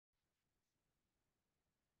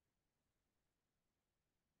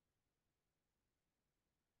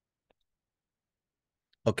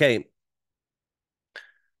Okay.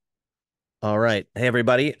 All right. Hey,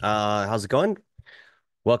 everybody. How's it going?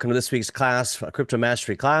 Welcome to this week's class, a Crypto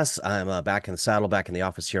Mastery class. I'm back in the saddle, back in the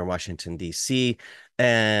office here in Washington, D.C.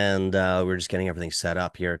 And we're just getting everything set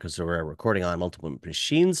up here because we're recording on multiple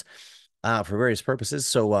machines for various purposes.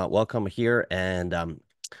 So welcome here and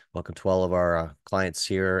welcome to all of our clients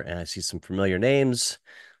here. And I see some familiar names.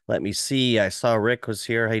 Let me see. I saw Rick was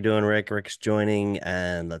here. How you doing, Rick? Rick's joining.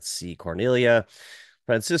 And let's see, Cornelia.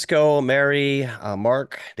 Francisco, Mary,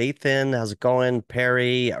 Mark, Dathan, how's it going?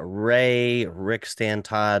 Perry, Ray, Rick, Stan,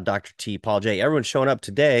 Todd, Dr. T, Paul J. Everyone's showing up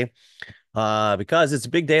today because it's a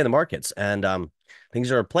big day in the markets and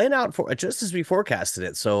things are playing out for just as we forecasted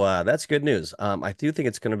it. So that's good news. I do think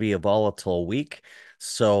it's going to be a volatile week,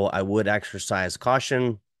 so I would exercise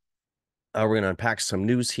caution. We're going to unpack some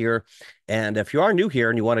news here. And if you are new here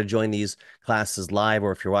and you want to join these classes live,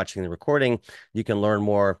 or if you're watching the recording, you can learn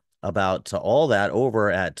more about all that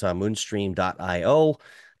over at moonstream.io.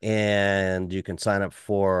 And you can sign up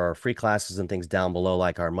for free classes and things down below,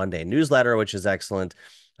 like our Monday newsletter, which is excellent.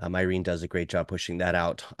 Irene does a great job pushing that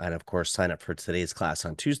out. And of course, sign up for today's class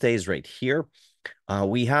on Tuesdays right here.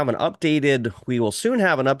 We will soon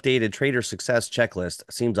have an updated trader success checklist.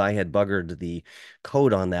 Seems I had buggered the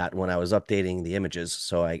code on that when I was updating the images.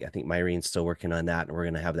 So I think Myrene's still working on that, and we're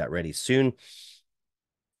going to have that ready soon.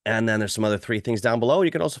 And then there's some other three things down below. You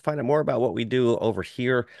can also find out more about what we do over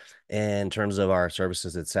here in terms of our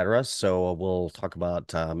services, etc. So we'll talk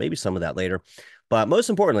about maybe some of that later. But most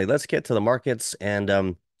importantly, let's get to the markets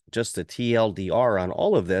and just a TLDR on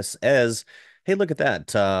all of this as, hey, look at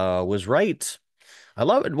that. Was right. I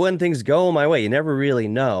love it when things go my way. You never really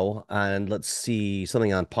know. And let's see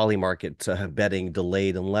something on Polymarket betting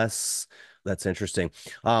delayed unless that's interesting.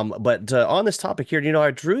 But on this topic here, I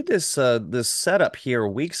drew this setup here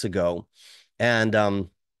weeks ago, and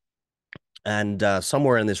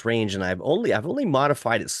somewhere in this range, and I've only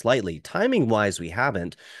modified it slightly. Timing wise, we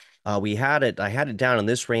haven't. I had it down in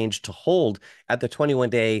this range to hold at the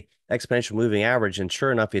 21-day exponential moving average, and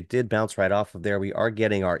sure enough, it did bounce right off of there. We are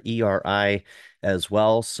getting our ERI as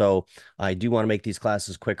well, so I do want to make these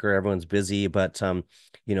classes quicker. Everyone's busy, but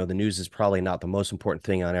the news is probably not the most important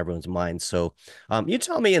thing on everyone's mind. So, you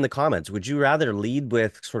tell me in the comments, would you rather lead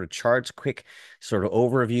with sort of charts, quick sort of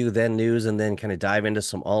overview, then news, and then kind of dive into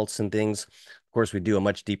some alts and things? Of course, we do a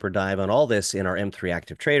much deeper dive on all this in our M3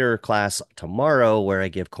 Active Trader class tomorrow, where I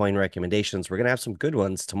give coin recommendations. We're going to have some good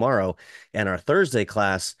ones tomorrow. And our Thursday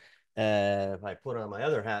class, if I put on my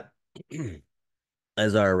other hat,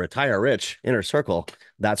 as our Retire Rich Inner Circle,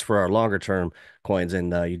 that's for our longer term coins.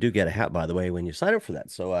 And you do get a hat, by the way, when you sign up for that.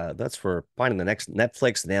 So that's for finding the next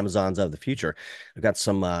Netflix and Amazons of the future. I've got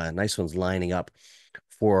some nice ones lining up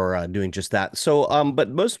for doing just that. So, but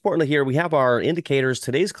most importantly here, we have our indicators.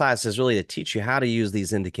 Today's class is really to teach you how to use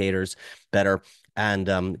these indicators better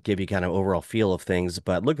and give you kind of overall feel of things.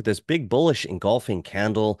 But look at this big bullish engulfing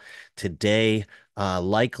candle today.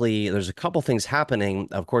 Likely, there's a couple things happening.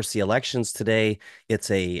 Of course, the elections today,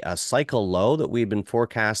 it's a cycle low that we've been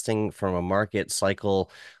forecasting from a market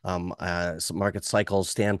cycle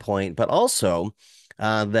standpoint, but also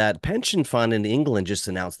that pension fund in England just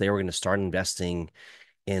announced they were going to start investing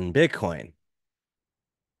in Bitcoin.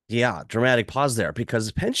 Yeah, dramatic pause there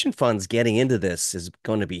because pension funds getting into this is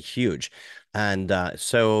going to be huge. And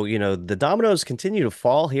so, the dominoes continue to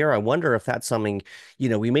fall here. I wonder if that's something,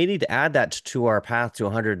 we may need to add that to our path to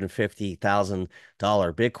 $150,000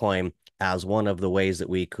 Bitcoin as one of the ways that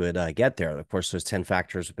we could get there. Of course, those 10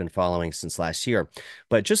 factors we've been following since last year.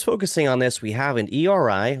 But just focusing on this, we have an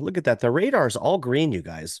ERI. Look at that. The radar is all green, you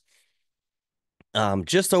guys.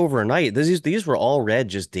 Just overnight, these were all red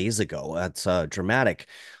just days ago. That's a dramatic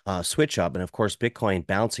switch up, and of course, Bitcoin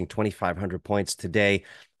bouncing 2,500 points today.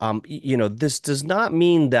 This does not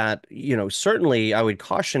mean that, certainly I would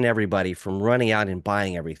caution everybody from running out and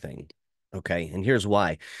buying everything. Okay, and here's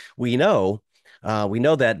why. We know we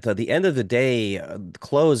know that the end of the day, the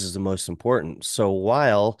close is the most important. So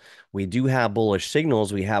while we do have bullish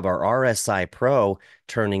signals, we have our RSI Pro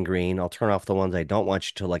turning green. I'll turn off the ones I don't want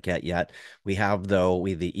you to look at yet. We have, though,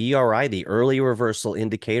 the ERI, the early reversal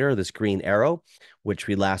indicator, this green arrow, which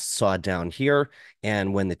we last saw down here.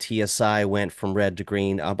 And when the TSI went from red to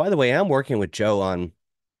green, by the way, I'm working with Joe on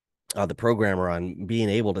the programmer on being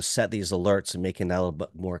able to set these alerts and making that a little bit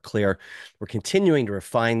more clear. We're continuing to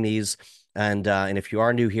refine these. And if you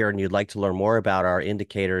are new here and you'd like to learn more about our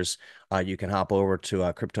indicators, you can hop over to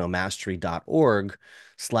cryptomastery.org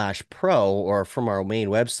pro or from our main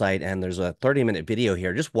website. And there's a 30-minute video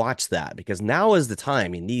here. Just watch that because now is the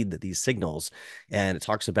time you need these signals. And it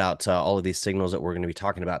talks about all of these signals that we're going to be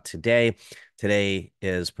talking about today. Today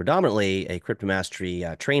is predominantly a crypto mastery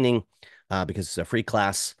training because it's a free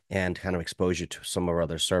class and kind of expose you to some of our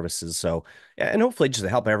other services. So, and hopefully just to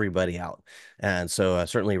help everybody out. And so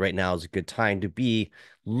certainly right now is a good time to be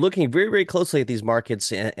looking very, very closely at these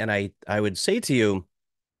markets. And I would say to you,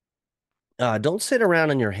 don't sit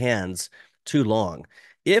around on your hands too long.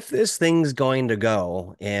 If this thing's going to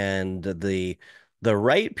go and the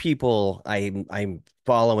right people I'm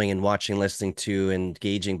following and watching, listening to,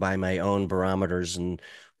 engaging by my own barometers and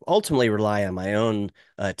ultimately rely on my own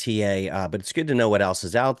TA, but it's good to know what else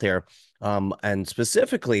is out there. And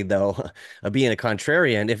specifically, though, being a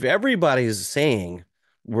contrarian, if everybody's saying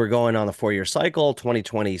we're going on the 4-year cycle,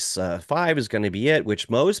 2025 is going to be it, which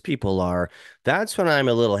most people are, that's when I'm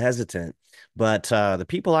a little hesitant. But the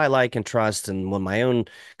people I like and trust, and when my own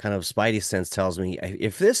kind of spidey sense tells me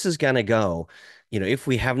if this is going to go, if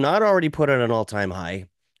we have not already put it an all-time high,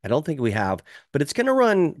 I don't think we have, but it's going to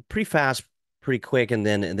run pretty fast, pretty quick, and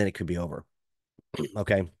then it could be over.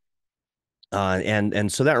 Okay.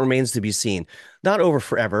 And so that remains to be seen. Not over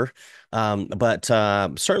forever, but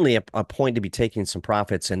certainly a point to be taking some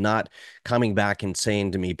profits and not coming back and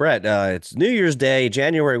saying to me, Brett, it's New Year's Day,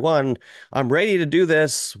 January 1. I'm ready to do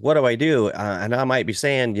this. What do I do? And I might be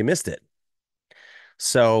saying you missed it.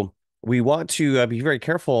 So we want to be very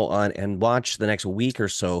careful on and watch the next week or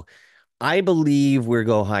so. I believe we'll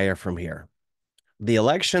go higher from here. The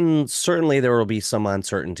election, certainly there will be some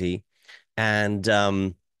uncertainty. And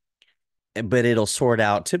but it'll sort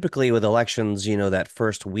out. Typically with elections, that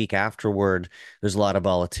first week afterward, there's a lot of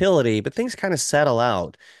volatility, but things kind of settle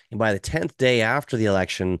out. And by the 10th day after the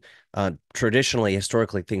election, traditionally,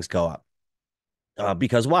 historically, things go up.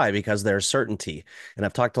 Because why? Because there's certainty. And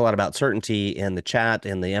I've talked a lot about certainty in the chat,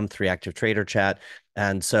 in the M3 Active Trader chat.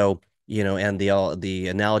 And so, and the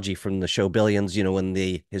analogy from the show Billions, when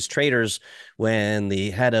his traders, when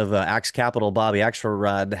the head of Axe Capital, Bobby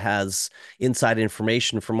Axelrod, has inside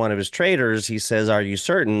information from one of his traders, he says, "Are you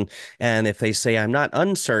certain?" And if they say, "I'm not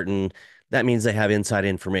uncertain," that means they have inside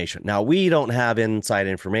information. Now, we don't have inside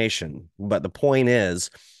information, but the point is,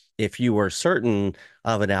 if you were certain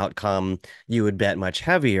of an outcome, you would bet much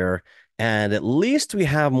heavier. And at least we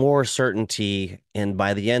have more certainty. And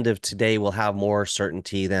by the end of today, we'll have more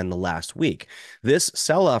certainty than the last week. This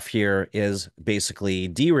sell off here is basically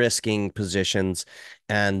de risking positions.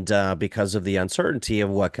 And because of the uncertainty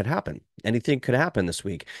of what could happen, anything could happen this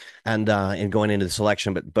week and going into this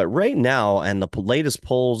election. But right now, and the latest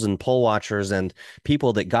polls and poll watchers and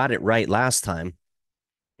people that got it right last time,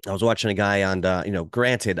 I was watching a guy on,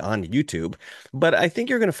 granted on YouTube, but I think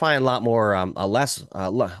you're going to find a lot more, a less, a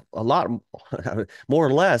lot more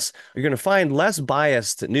or less. You're going to find less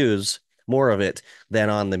biased news, more of it than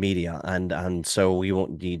on the media, and so we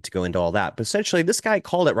won't need to go into all that. But essentially, this guy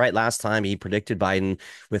called it right last time. He predicted Biden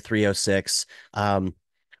with 306.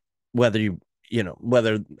 Whether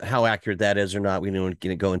whether how accurate that is or not, we don't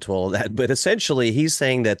going to go into all of that. But essentially, he's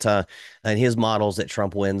saying that in his models that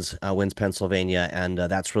Trump wins Pennsylvania, and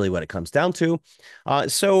that's really what it comes down to.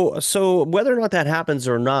 So whether or not that happens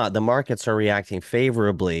or not, the markets are reacting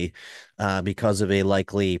favorably because of a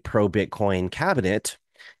likely pro-Bitcoin cabinet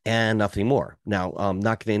and nothing more. Now,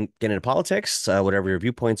 not get into politics, whatever your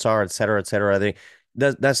viewpoints are, et cetera, et cetera.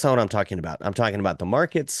 That's not what I'm talking about. I'm talking about the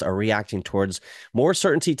markets are reacting towards more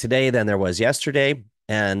certainty today than there was yesterday.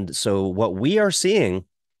 And so what we are seeing,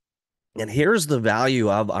 and here's the value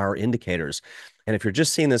of our indicators. And if you're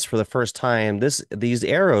just seeing this for the first time, these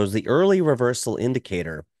arrows, the early reversal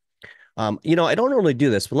indicator, I don't normally do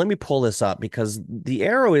this, but let me pull this up because the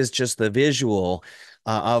arrow is just the visual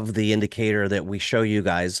of the indicator that we show you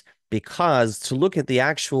guys, because to look at the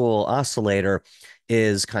actual oscillator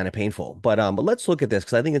is kind of painful. But let's look at this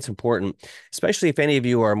because I think it's important, especially if any of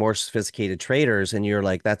you are more sophisticated traders and you're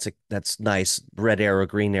like, that's nice, red arrow,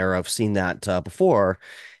 green arrow. I've seen that before.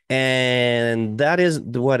 And that is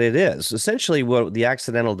what it is. Essentially, what the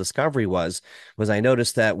accidental discovery was I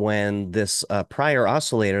noticed that when this prior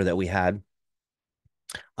oscillator that we had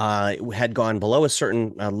gone below a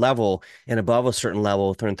certain level and above a certain level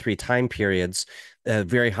within 3 time periods,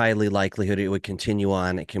 very highly likelihood it would continue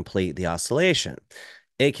on and complete the oscillation,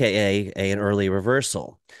 aka an early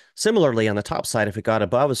reversal. Similarly, on the top side, if it got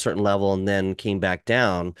above a certain level and then came back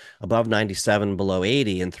down above 97, below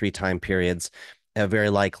 80 in 3 time periods,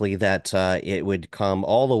 very likely that it would come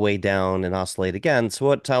all the way down and oscillate again. So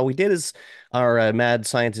what we did is our mad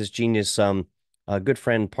scientist genius, good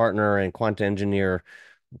friend, partner, and quantum engineer,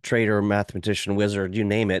 trader, mathematician, wizard, you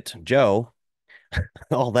name it, Joe,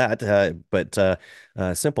 all that, but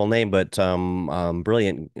simple name, but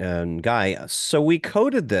brilliant guy. So we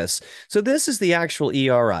coded this. So this is the actual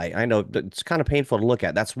ERI. I know it's kind of painful to look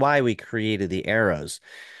at. That's why we created the arrows,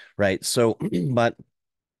 right? So, but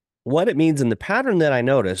what it means in the pattern that I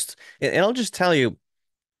noticed, and I'll just tell you,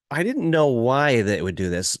 I didn't know why that it would do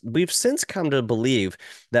this. We've since come to believe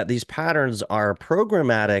that these patterns are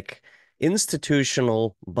programmatic,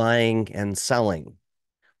 institutional buying and selling,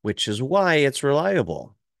 which is why it's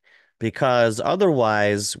reliable, because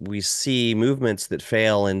otherwise we see movements that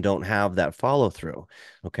fail and don't have that follow through.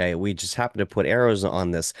 Okay, we just happen to put arrows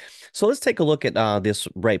on this. So let's take a look at this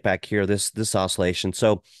right back here, this oscillation.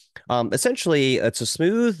 So essentially, it's a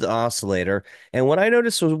smooth oscillator. And what I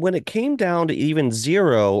noticed was when it came down to even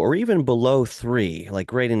zero or even below three,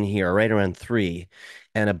 like right in here, right around three,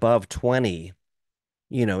 and above 20,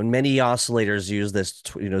 and many oscillators use this,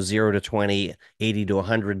 0 to 20, 80 to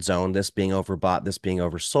 100 zone, this being overbought, this being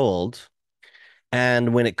oversold.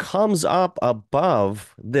 And when it comes up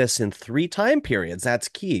above this in three time periods, that's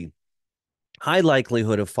key. High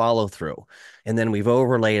likelihood of follow through. And then we've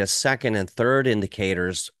overlaid a second and third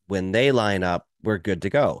indicators. When they line up, we're good to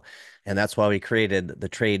go. And that's why we created the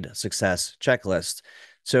trade success checklist.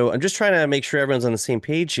 So I'm just trying to make sure everyone's on the same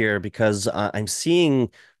page here because I'm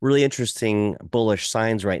seeing really interesting bullish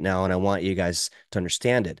signs right now, and I want you guys to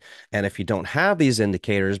understand it. And if you don't have these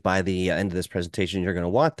indicators by the end of this presentation, you're going to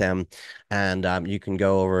want them. And you can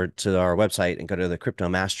go over to our website and go to the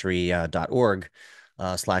cryptomastery.org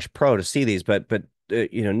 /pro to see these, but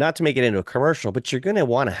not to make it into a commercial, but you're going to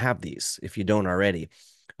want to have these if you don't already.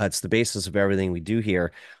 It's the basis of everything we do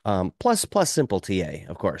here. Plus simple TA,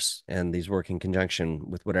 of course, and these work in conjunction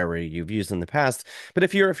with whatever you've used in the past. But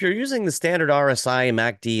if you're using the standard RSI,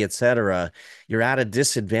 MACD, etc., you're at a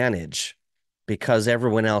disadvantage because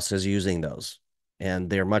everyone else is using those. And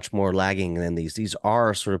they're much more lagging than these. These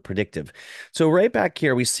are sort of predictive. So right back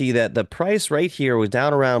here, we see that the price right here was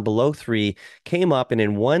down around below three, came up, and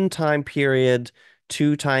in one time period,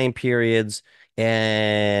 two time periods,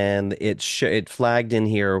 and it flagged in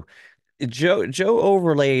here. Joe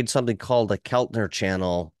overlaid something called a Keltner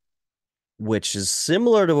channel, which is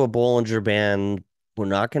similar to a Bollinger Band. We're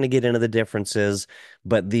not going to get into the differences,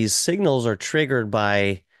 but these signals are triggered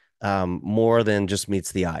by more than just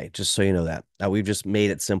meets the eye, just so you know that. We've just made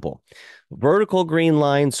it simple. Vertical green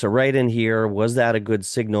line, so right in here, was that a good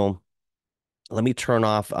signal? Let me turn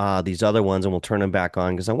off these other ones and we'll turn them back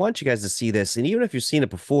on because I want you guys to see this. And even if you've seen it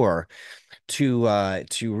before, to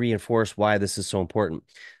reinforce why this is so important.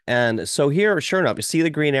 And so here, sure enough, you see the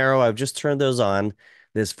green arrow. I've just turned those on.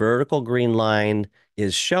 This vertical green line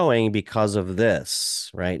is showing because of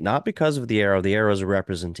this, right? Not because of the arrow. The arrow is a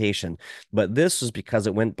representation, but this is because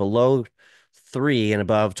it went below three and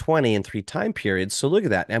above 20 in three time periods. So look at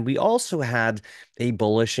that. And we also had a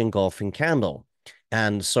bullish engulfing candle.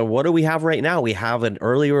 And so what do we have right now? We have an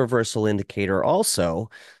early reversal indicator also.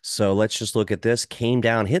 So let's just look at this. Came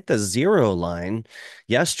down, hit the zero line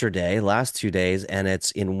yesterday, last 2 days, and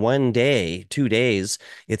it's in 1 day, 2 days,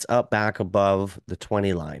 it's up back above the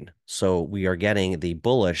 20 line. So we are getting the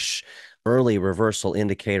bullish early reversal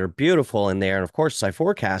indicator. Beautiful in there. And of course, I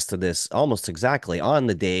forecasted this almost exactly on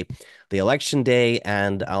the day, the election day,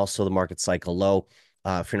 and also the market cycle low.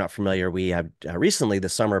 If you're not familiar, we have recently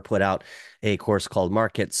this summer put out a course called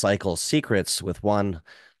Market Cycle Secrets with Juan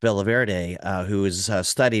Villaverde, who has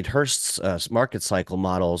studied Hurst's market cycle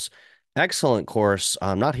models. Excellent course.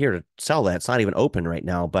 I'm not here to sell that. It's not even open right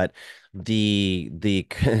now, but the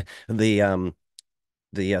the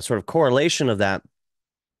sort of correlation of that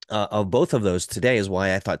of both of those today is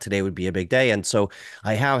why I thought today would be a big day. And so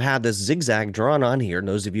I have had this zigzag drawn on here. And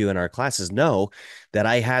those of you in our classes know that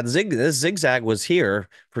I had this zigzag was here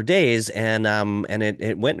for days, and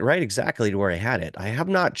it went right exactly to where I had it. I have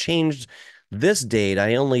not changed this date.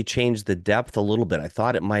 I only changed the depth a little bit. I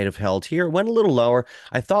thought it might have held here. It went a little lower.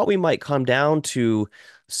 I thought we might come down to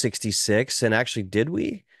 66, and actually, did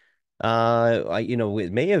we?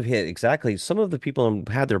 It may have hit exactly. Some of the people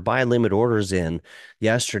had their buy limit orders in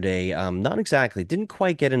yesterday. Not exactly, didn't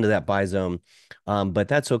quite get into that buy zone, but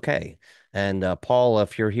that's okay. And Paul,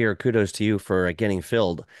 if you're here, kudos to you for getting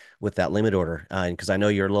filled with that limit order. Because I know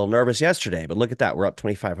you're a little nervous yesterday, but look at that. We're up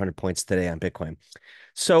 2,500 points today on Bitcoin.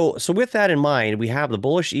 So with that in mind, we have the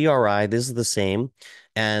bullish ERI. This is the same.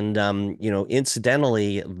 And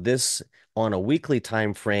incidentally, this on a weekly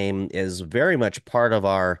time frame is very much part of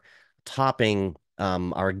our topping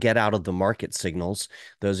our get out of the market signals.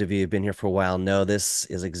 Those of you who've been here for a while know this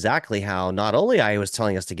is exactly how not only I was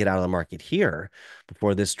telling us to get out of the market here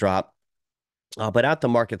before this drop, But at the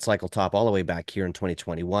market cycle top, all the way back here in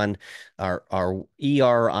 2021, our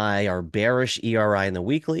ERI, our bearish ERI in the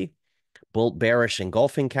weekly, bull bearish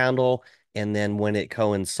engulfing candle, and then when it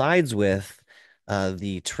coincides with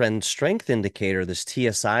the trend strength indicator, this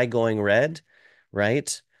TSI going red,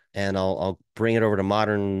 right? And I'll bring it over to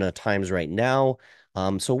modern times right now.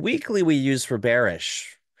 So weekly we use for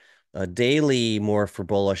bearish, daily more for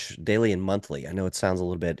bullish, daily and monthly. I know it sounds a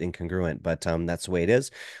little bit incongruent, but that's the way it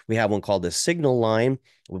is. We have one called the signal line,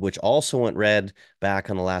 which also went red back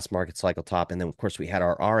on the last market cycle top. And then, of course, we had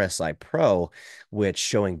our RSI Pro, which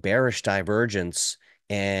showing bearish divergence.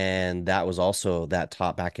 And that was also that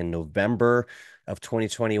top back in November of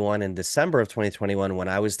 2021 and December of 2021 when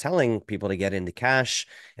I was telling people to get into cash.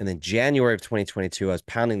 And then January of 2022, I was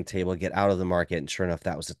pounding the table, get out of the market. And sure enough,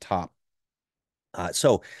 that was the top.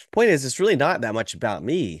 So point is, it's really not that much about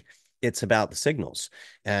me. It's about the signals.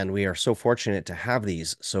 And we are so fortunate to have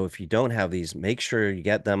these. So if you don't have these, make sure you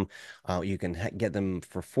get them. You can get them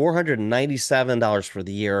for $497 for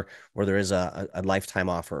the year, or there is a lifetime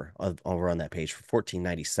offer over on that page for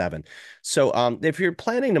 $14.97. So if you're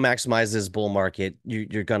planning to maximize this bull market,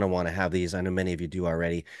 you're going to want to have these. I know many of you do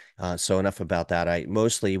already. So enough about that. I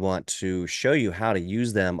mostly want to show you how to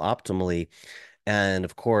use them optimally. And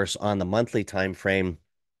of course, on the monthly time frame,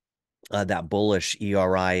 that bullish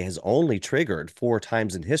ERI has only triggered 4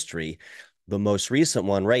 times in history. The most recent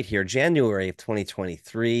one right here, January of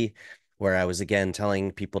 2023, where I was again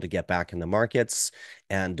telling people to get back in the markets.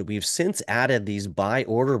 And we've since added these buy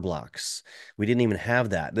order blocks. We didn't even have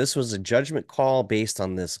that. This was a judgment call based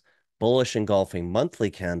on this bullish engulfing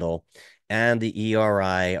monthly candle and the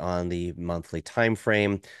ERI on the monthly time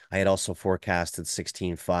frame. I had also forecasted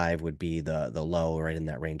 16.5 would be the low right in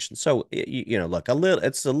that range. And so, look,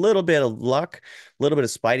 it's a little bit of luck, a little bit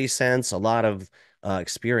of spidey sense, a lot of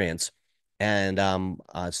experience. And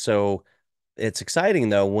so it's exciting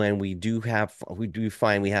though when we do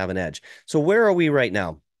find we have an edge. So where are we right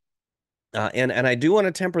now? And I do want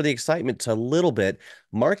to temper the excitement to a little bit.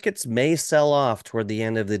 Markets may sell off toward the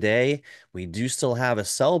end of the day. We do still have a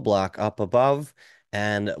sell block up above.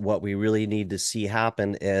 And what we really need to see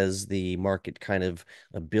happen is the market kind of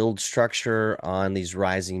build structure on these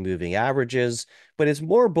rising moving averages, but it's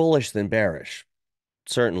more bullish than bearish,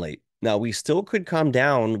 certainly. Now, we still could come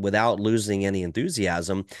down without losing any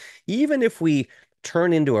enthusiasm. Even if we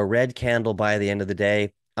turn into a red candle by the end of the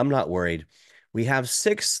day, I'm not worried. We have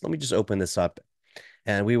six. Let me just open this up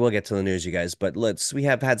and we will get to the news, you guys. But we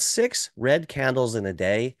have had 6 red candles in a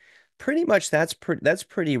day. Pretty much that's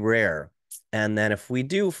pretty rare. And then if we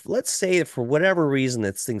do, let's say that for whatever reason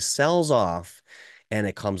this thing sells off and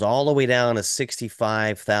it comes all the way down to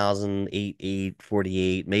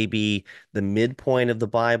 65,848, maybe the midpoint of the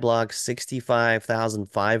buy block,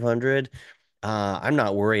 65,500. I'm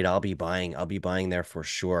not worried. I'll be buying there for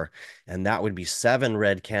sure. And that would be 7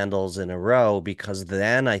 red candles in a row because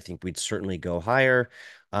then I think we'd certainly go higher.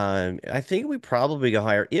 I think we probably go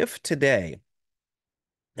higher if today,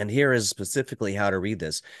 and here is specifically how to read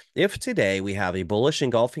this. If today we have a bullish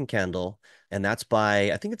engulfing candle, and that's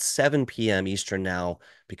by, I think it's 7 p.m. Eastern now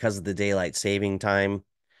because of the daylight saving time.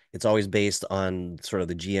 It's always based on sort of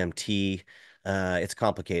the GMT. It's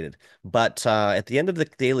complicated. But at the end of the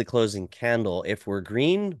daily closing candle, if we're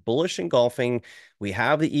green, bullish engulfing, we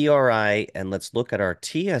have the ERI, and let's look at our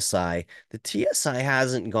TSI. The TSI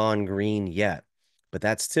hasn't gone green yet, but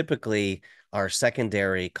that's typically our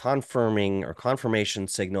secondary confirming or confirmation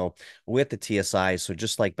signal with the TSI. So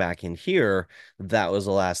just like back in here, that was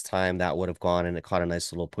the last time that would have gone and it caught a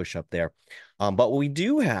nice little push up there. But what we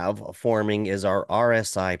do have forming is our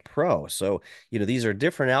RSI Pro. So, these are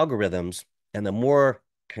different algorithms, and the more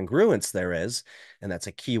congruence there is, and that's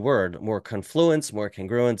a key word, more confluence, more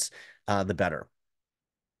congruence, the better.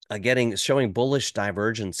 Showing bullish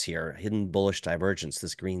divergence here, hidden bullish divergence,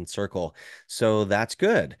 this green circle. So that's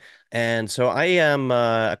good. And so I am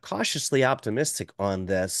cautiously optimistic on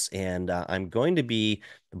this, and I'm going to be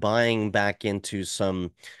buying back into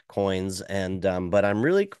some coins, and but I'm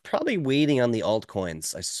really probably waiting on the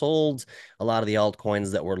altcoins. I sold a lot of the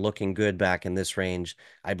altcoins that were looking good back in this range.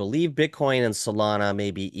 I believe Bitcoin and Solana,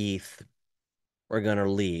 maybe ETH, are going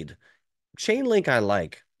to lead. Chainlink I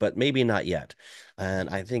like, but maybe not yet. And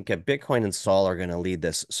I think Bitcoin and Sol are going to lead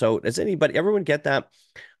this. So does everyone get that?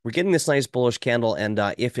 We're getting this nice bullish candle. And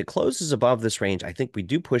if it closes above this range, I think we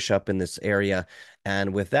do push up in this area.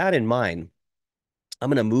 And with that in mind, I'm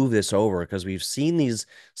going to move this over because we've seen these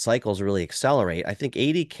cycles really accelerate. I think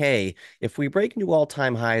 80K, if we break new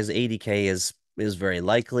all-time highs, 80K is very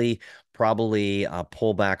likely. probably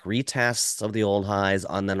pullback retests of the old highs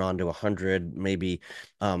and then on to 100. Maybe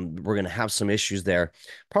we're going to have some issues there.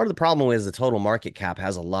 Part of the problem is the total market cap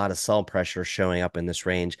has a lot of sell pressure showing up in this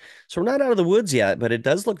range. So we're not out of the woods yet, but it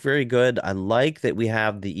does look very good. I like that we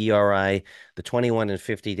have the ERI, the 21 and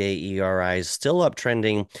 50-day ERIs still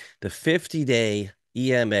uptrending. The 50-day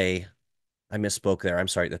EMA, I misspoke there. I'm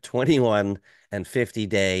sorry. The 21 and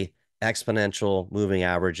 50-day exponential moving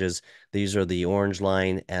averages. These are the orange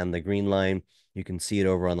line and the green line. You can see it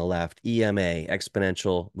over on the left. EMA,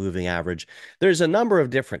 exponential moving average. There's a number of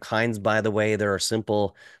different kinds, by the way. There are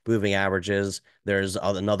simple moving averages. There's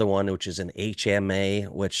another one, which is an HMA,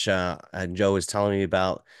 which Joe was telling me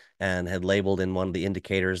about and had labeled in one of the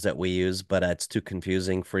indicators that we use, but it's too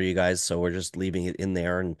confusing for you guys. So we're just leaving it in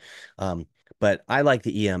there. And but I like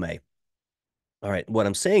the EMA. All right, what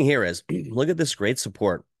I'm saying here is look at this great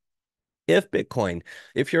support. If Bitcoin,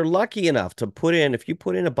 if you're lucky enough to put in, if you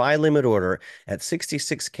put in a buy limit order at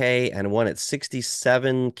 66K and one at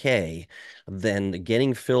 67K, then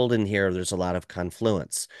getting filled in here, there's a lot of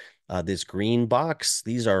confluence. This green box,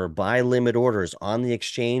 these are buy limit orders on the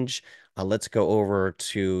exchange. Let's go over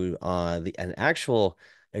to an actual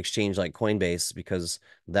exchange like Coinbase because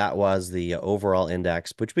that was the overall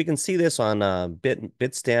index, which we can see this on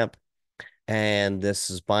Bitstamp, and this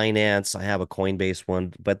is Binance. I have a Coinbase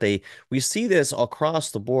one, but we see this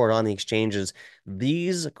across the board on the exchanges.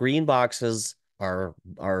 These green boxes are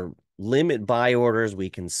limit buy orders we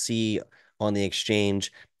can see on the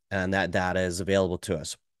exchange, and that data is available to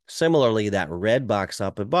us. Similarly, that red box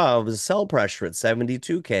up above is sell pressure at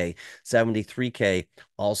 72K, 73K,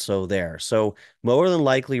 also there. So more than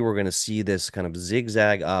likely, we're going to see this kind of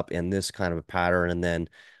zigzag up in this kind of a pattern, and then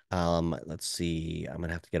let's see. I'm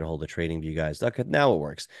gonna have to get a hold of TradingView, guys. Okay, now it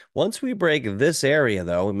works. Once we break this area,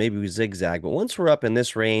 though, maybe we zigzag, but once we're up in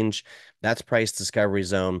this range, that's price discovery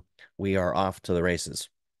zone. We are off to the races.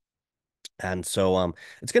 And so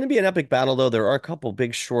it's going to be an epic battle, though. There are a couple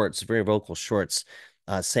big shorts, very vocal shorts,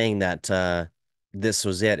 saying that this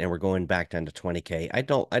was it and we're going back down to 20K. I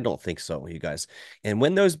don't think so, you guys. And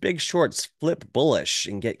when those big shorts flip bullish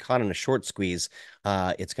and get caught in a short squeeze,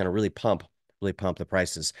 it's going to really pump the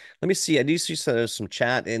prices. Let me see. I do see some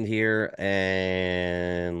chat in here.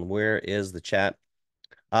 And where is the chat?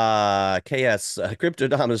 KS,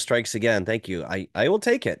 Cryptodamus strikes again. Thank you. I will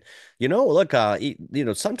take it. Look,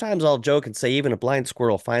 sometimes I'll joke and say even a blind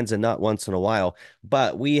squirrel finds a nut once in a while,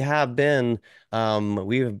 but we have been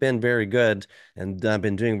very good and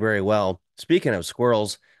been doing very well. Speaking of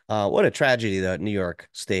squirrels, what a tragedy that New York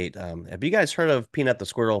State. Have you guys heard of Peanut the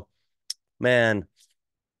squirrel? Man,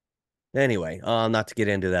 anyway, not to get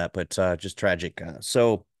into that, but just tragic.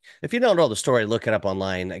 So if you don't know the story, look it up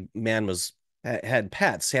online. A man had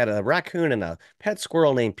pets. He had a raccoon and a pet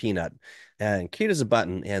squirrel named Peanut, and cute as a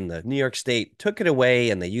button. And the New York State took it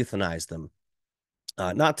away and they euthanized them.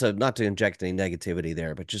 Not to inject any negativity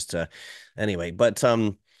there, but just anyway. But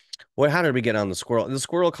how did we get on the squirrel? The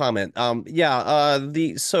squirrel comment. Yeah.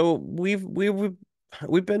 So we've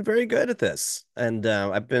been very good at this, and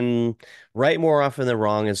I've been right more often than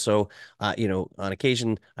wrong. And so, on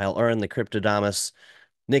occasion, I'll earn the Cryptodamus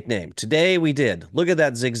nickname. Today we did. Look at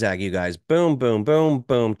that zigzag, you guys. Boom, boom, boom,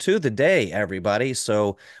 boom to the day, everybody.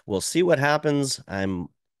 So we'll see what happens. I'm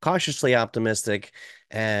cautiously optimistic,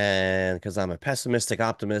 and because I'm a pessimistic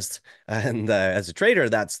optimist, and as a trader,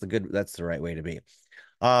 that's the right way to be.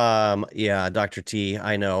 Yeah, Dr. T,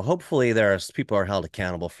 I know. Hopefully people are held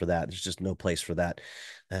accountable for that. There's just no place for that.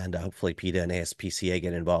 And hopefully PETA and ASPCA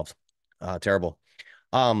get involved. Terrible.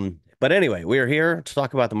 But anyway, we're here to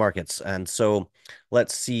talk about the markets. And so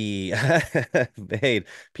let's see. Hey,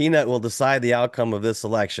 Peanut will decide the outcome of this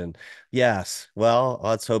election. Yes. Well,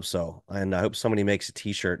 let's hope so. And I hope somebody makes a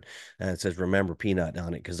t-shirt and it says remember Peanut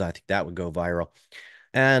on it, because I think that would go viral.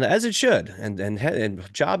 And as it should, and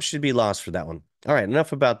jobs should be lost for that one. All right,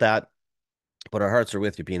 enough about that. But our hearts are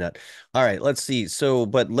with you, Peanut. All right, let's see.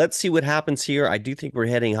 But let's see what happens here. I do think we're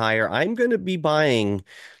heading higher. I'm going to be buying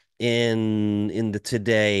in the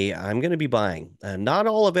today. I'm going to be buying, not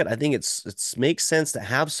all of it. I think it's makes sense to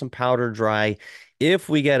have some powder dry if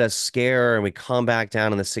we get a scare and we come back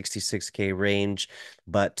down in the 66K range.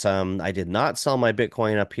 But I did not sell my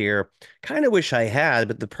Bitcoin up here. Kind of wish I had,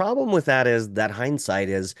 but the problem with that is that hindsight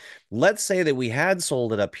is, let's say that we had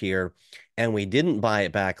sold it up here and we didn't buy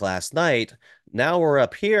it back last night. Now we're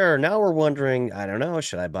up here. Now we're wondering, I don't know,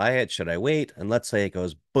 should I buy it? Should I wait? And let's say it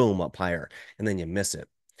goes boom up higher and then you miss it.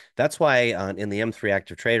 That's why in the M3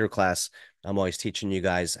 Active Trader class, I'm always teaching you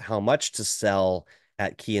guys how much to sell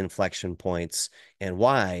at key inflection points and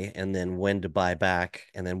why, and then when to buy back,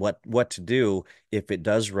 and then what to do if it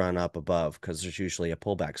does run up above, because there's usually a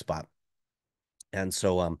pullback spot. And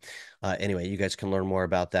so, anyway, you guys can learn more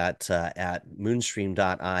about that at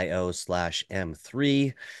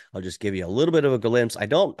moonstream.io/M3. I'll just give you a little bit of a glimpse. I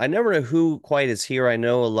never know who quite is here. I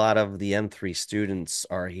know a lot of the M3 students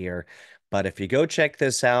are here, but if you go check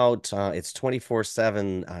this out, it's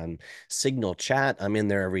 24/7 Signal chat. I'm in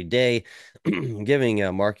there every day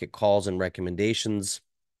giving market calls and recommendations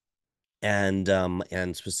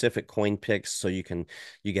and specific coin picks so you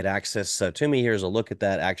get access to me. Here's a look at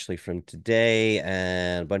that actually from today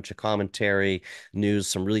and a bunch of commentary, news,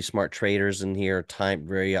 some really smart traders in here, time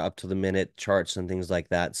very up to the minute charts and things like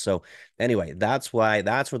that. So anyway, that's where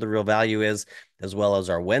the real value is, as well as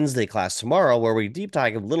our Wednesday class tomorrow, where we deep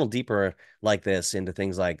dive a little deeper like this into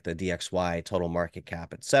things like the DXY, total market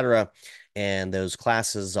cap, etc. And those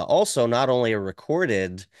classes also not only are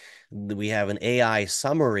recorded, we have an AI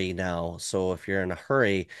summary now. So if you're in a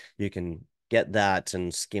hurry, you can get that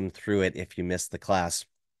and skim through it if you missed the class.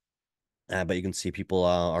 But you can see people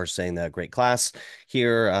are saying that great class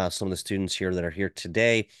here. Some of the students here that are here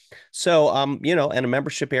today. So, and a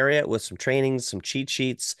membership area with some trainings, some cheat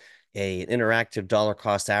sheets, an interactive dollar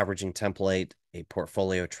cost averaging template, a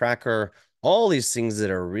portfolio tracker, all these things that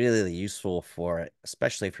are really useful for,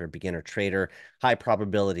 especially if you're a beginner trader, high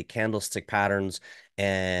probability candlestick patterns,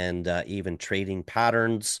 and even trading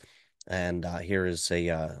patterns. And here is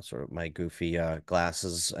a sort of my goofy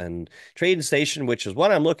glasses and trading station, which is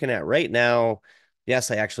what I'm looking at right now. Yes,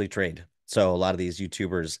 I actually trade. So a lot of these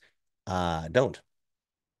YouTubers don't.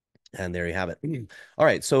 And there you have it. All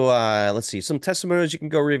right. So let's see some testimonials. You can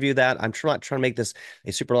go review that. I'm not trying to make this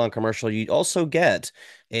a super long commercial. You also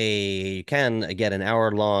you can get an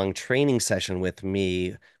hour-long training session with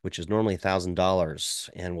me, which is normally $1,000.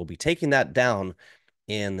 And we'll be taking that down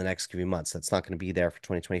in the next few months. That's not going to be there for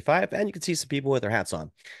 2025. And you can see some people with their hats on.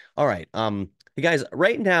 All right. You guys,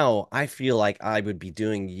 right now, I feel like I would be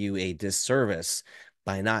doing you a disservice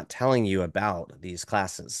by not telling you about these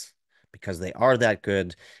classes because they are that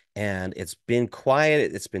good. And it's been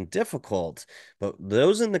quiet. It's been difficult. But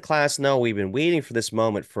those in the class know we've been waiting for this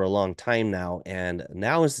moment for a long time now. And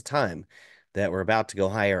now is the time that we're about to go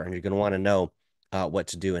higher. And you're going to want to know what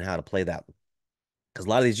to do and how to play that. Because a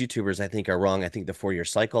lot of these YouTubers, I think, are wrong. I think the 4-year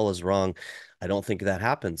cycle is wrong. I don't think that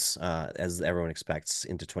happens as everyone expects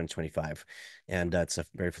into 2025. And it's a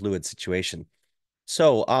very fluid situation.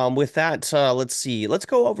 So, with that, let's see. Let's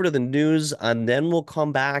go over to the news, and then we'll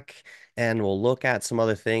come back and we'll look at some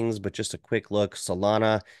other things. But just a quick look.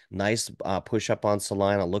 Solana, nice push up on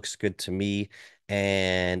Solana. Looks good to me.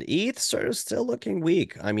 And ETH sort of still looking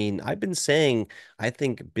weak. I mean, I've been saying I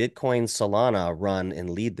think Bitcoin, Solana run and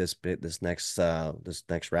lead this next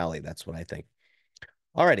rally. That's what I think.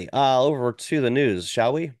 Alrighty, over to the news,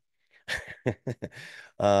 shall we?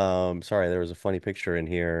 Sorry, there was a funny picture in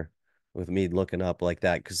here with me looking up like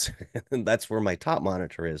that because that's where my top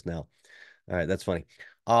monitor is now. All right, that's funny.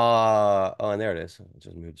 Oh, and there it is.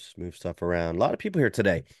 Just move stuff around. A lot of people here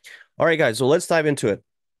today. All right, guys, so let's dive into it.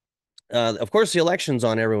 Of course, the election's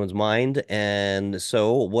on everyone's mind, and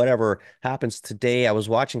so whatever happens today, I was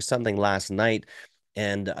watching something last night,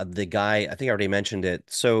 and the guy, I think I already mentioned it.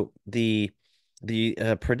 So the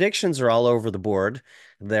predictions are all over the board.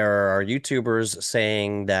 There are YouTubers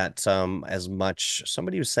saying that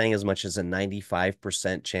somebody was saying as much as a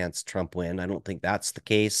 95% chance Trump win. I don't think that's the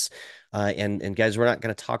case. And guys, we're not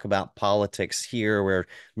going to talk about politics here. We're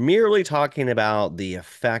merely talking about the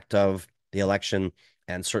effect of the election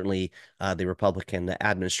and certainly the Republican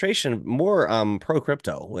administration more pro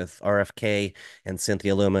crypto with RFK and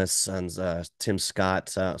Cynthia Loomis and Tim Scott.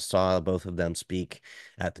 Saw both of them speak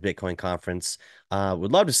at the Bitcoin conference.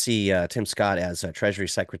 Would love to see Tim Scott as Treasury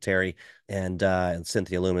Secretary and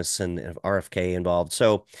Cynthia Loomis and RFK involved.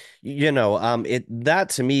 So, that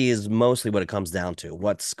to me is mostly what it comes down to.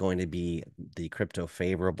 What's going to be the crypto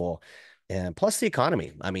favorable, and plus the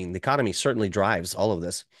economy. I mean, the economy certainly drives all of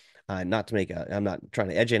this. Not to make I'm not trying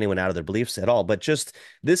to edge anyone out of their beliefs at all, but just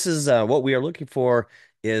this is what we are looking for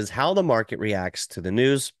is how the market reacts to the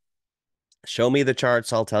news. Show me the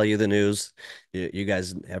charts. I'll tell you the news. You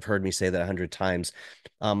guys have heard me say that 100 times.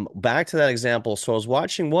 Back to that example. So I was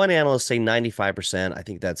watching one analyst say 95%. I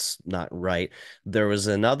think that's not right. There was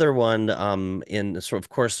another one of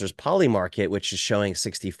course, there's Polymarket, which is showing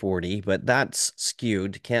 60-40, but that's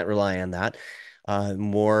skewed. Can't rely on that.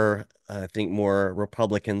 I think more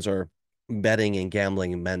Republicans are betting and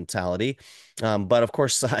gambling mentality. But of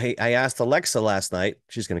course, I asked Alexa last night,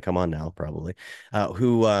 she's going to come on now probably,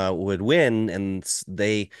 who would win. And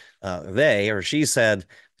they or she said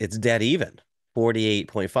it's dead even,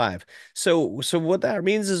 48.5. So what that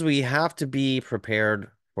means is we have to be prepared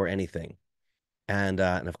for anything. And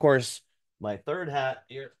of course, my third hat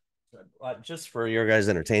here. Just for your guys'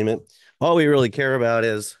 entertainment, all we really care about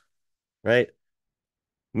is, right,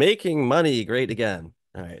 making money great again.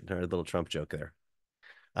 All right, our little Trump joke there.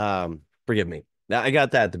 Forgive me. Now I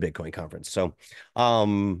got that at the Bitcoin conference. So,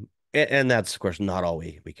 and that's of course not all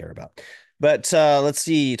we care about. But let's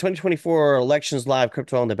see, 2024 elections live,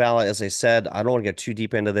 crypto on the ballot. As I said, I don't want to get too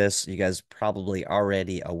deep into this. You guys probably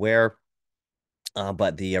already aware.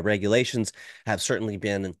 But the regulations have certainly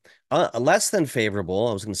been less than favorable.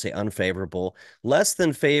 I was going to say unfavorable, less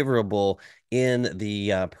than favorable in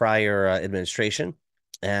the prior administration.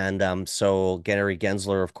 And so Gary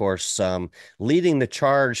Gensler, of course, leading the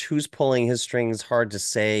charge. Who's pulling his strings? Hard to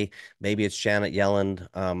say. Maybe it's Janet Yellen,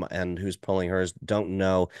 and who's pulling hers? Don't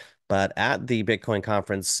know. But at the Bitcoin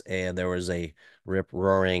conference, there was a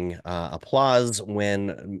rip-roaring applause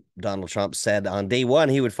when Donald Trump said on day one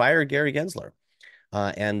he would fire Gary Gensler.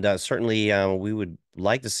 And certainly we would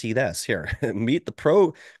like to see this here. Meet the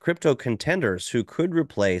pro crypto contenders who could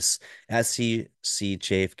replace SEC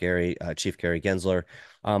Chief Gary Gensler.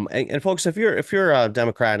 And folks, if you're a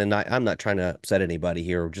Democrat, and I'm not trying to upset anybody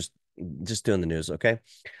here, just doing the news, okay?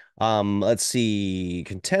 Let's see,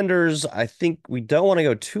 contenders. I think we don't want to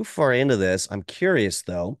go too far into this. I'm curious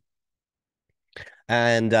though.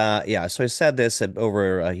 And yeah, so I said this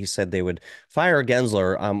over. He said they would fire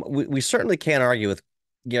Gensler. We certainly can't argue with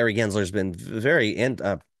Gary Gensler's been very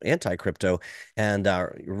anti-crypto and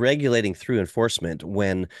regulating through enforcement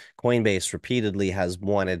when Coinbase repeatedly has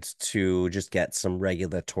wanted to just get some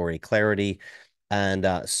regulatory clarity. And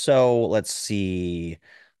so let's see.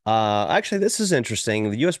 Actually, this is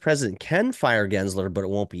interesting. The U.S. president can fire Gensler, but it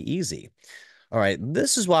won't be easy. All right,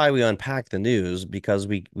 this is why we unpack the news because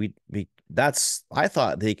we that's I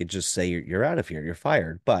thought they could just say you're out of here, you're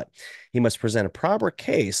fired, but he must present a proper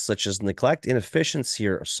case such as neglect, inefficiency,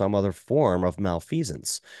 or some other form of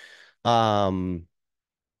malfeasance. Um,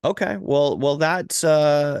 okay, well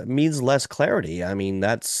that means less clarity. I mean,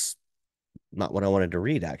 that's not what I wanted to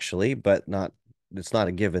read actually, but not it's not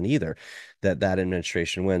a given either that that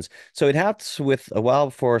administration wins. So it happens with a while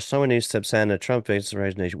before someone who steps in a Trump-based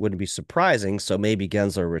resignation wouldn't be surprising. So maybe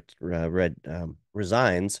Gensler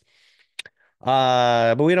resigns,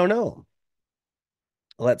 but we don't know.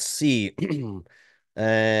 Let's see.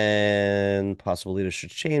 And possible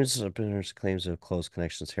leadership change. Claims of close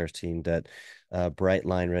connections. Harris team that bright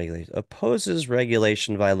line regulation opposes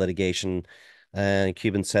regulation via litigation. And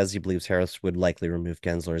Cuban says he believes Harris would likely remove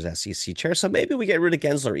Gensler as SEC chair. So maybe we get rid of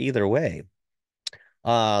Gensler either way.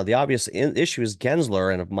 The obvious issue is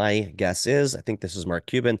Gensler, and my guess is, I think this is Mark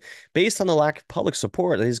Cuban, based on the lack of public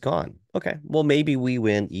support that he's gone. Okay, well, maybe we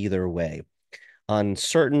win either way. On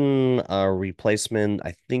certain replacement,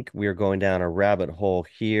 I think we're going down a rabbit hole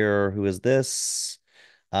here. Who is this?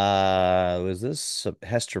 Who is this?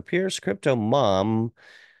 Hester Pierce, crypto mom,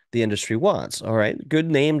 the industry wants. All right,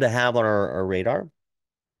 good name to have on our radar.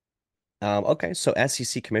 Okay, so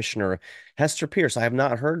SEC Commissioner Hester Pierce, I have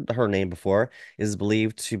not heard her name before, is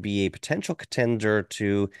believed to be a potential contender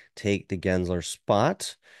to take the Gensler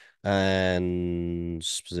spot. And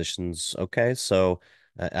positions, okay, so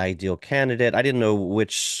ideal candidate. I didn't know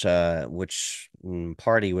which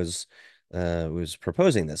party was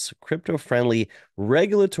proposing this crypto-friendly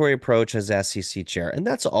regulatory approach as SEC chair, and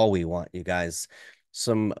that's all we want, you guys.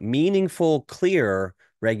 Some meaningful, clear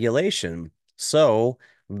regulation. So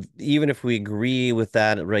even if we agree with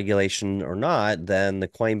that regulation or not, then the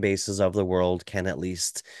Coinbases of the world can at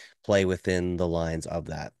least play within the lines of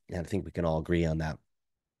that. And I think we can all agree on that.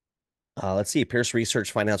 Let's see, Pierce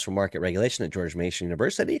Research Financial Market Regulation at George Mason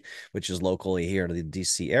University, which is locally here in the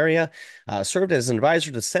DC area. Served as an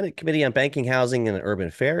advisor to the Senate Committee on Banking, Housing, and Urban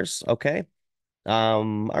Affairs. Okay.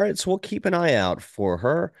 All right, so we'll keep an eye out for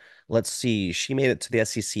her. Let's see. She made it to the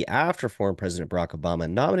SEC after former President Barack Obama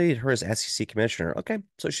nominated her as SEC commissioner. Okay,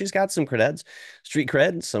 so she's got some street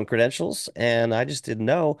cred, some credentials, and I just didn't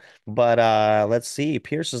know. But let's see.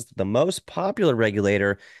 Pierce is the most popular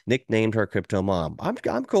regulator, nicknamed her crypto mom. I'm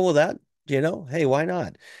cool with that. Hey, why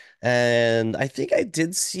not? And I think I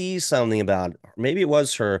did see something about maybe it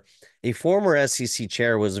was her. A former SEC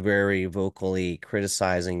chair was very vocally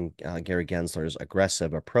criticizing Gary Gensler's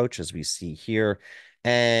aggressive approach, as we see here.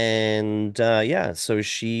 And yeah, so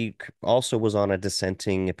she also was on a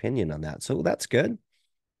dissenting opinion on that. So that's good.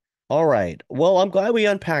 All right. Well, I'm glad we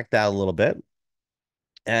unpacked that a little bit.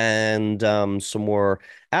 And some more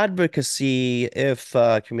advocacy if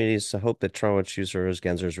communities hope that Trump would choose her as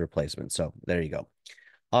Gensler's replacement. So there you go.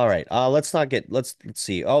 All right. Let's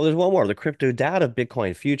see. Oh, there's one more. The crypto data of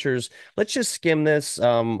Bitcoin futures. Let's just skim this.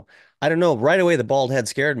 I don't know. Right away, the bald head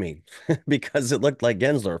scared me because it looked like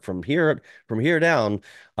Gensler from here down.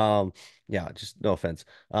 Um, Yeah, just no offense.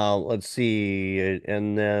 Let's see.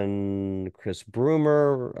 And then Chris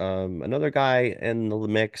Broomer, another guy in the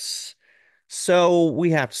mix. So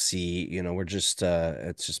we have to see, we're just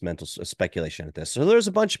it's just mental speculation at this. So there's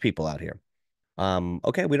a bunch of people out here.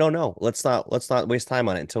 Okay, we don't know. Let's not waste time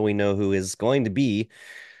on it until we know who is going to be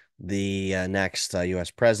the next US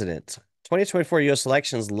president. 2024 US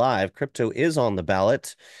elections live. Crypto is on the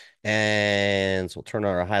ballot. And so we'll turn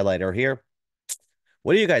on our highlighter here.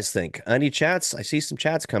 What do you guys think? Any chats? I see some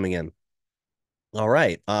chats coming in. All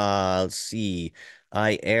right. Let's see.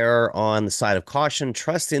 I err on the side of caution,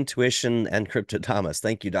 trust intuition, and cryptodamus.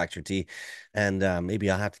 Thank you, Dr. T. And maybe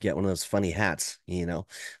I'll have to get one of those funny hats.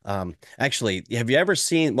 Actually, have you ever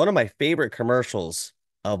seen one of my favorite commercials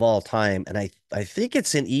of all time? And I think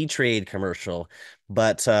it's an E-Trade commercial,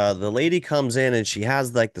 but the lady comes in and she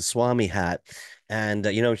has like the Swami hat, and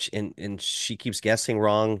and she keeps guessing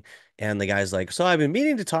wrong. And the guy's like, "So I've been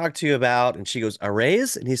meaning to talk to you about," and she goes, "A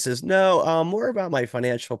raise?" And he says, "No, more about my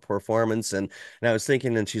financial performance." And I was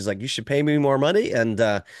thinking, and she's like, "You should pay me more money." And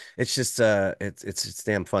it's just it's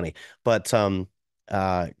damn funny. But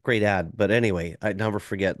great ad. But anyway, I never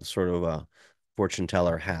forget sort of a fortune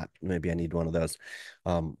teller hat. Maybe I need one of those.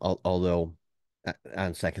 Although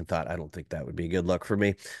on second thought, I don't think that would be a good look for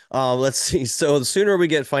me. Let's see. So the sooner we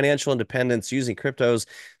get financial independence using cryptos,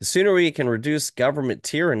 the sooner we can reduce government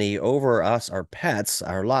tyranny over us, our pets,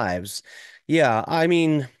 our lives. Yeah, I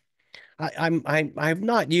mean, I've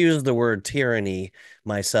not used the word tyranny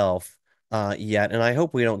myself yet, and I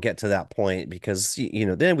hope we don't get to that point because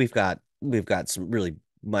then we've got some really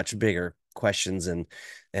much bigger questions and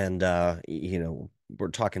we're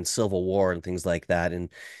talking civil war and things like that, and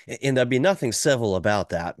there'd be nothing civil about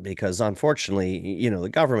that because unfortunately the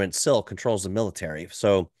government still controls the military.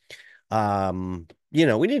 So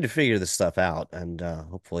we need to figure this stuff out, and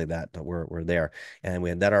hopefully that we're there,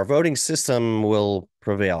 and that our voting system will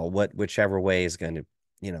prevail, whichever way is going to,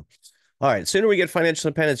 you know. All right, sooner we get financial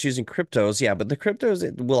independence using cryptos, yeah, but the cryptos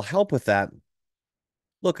it will help with that.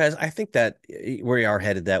 Look, guys, I think that we are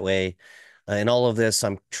headed that way. In all of this,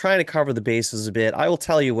 I'm trying to cover the bases a bit. I will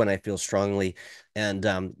tell you when I feel strongly. And,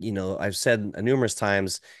 I've said numerous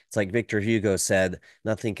times, it's like Victor Hugo said,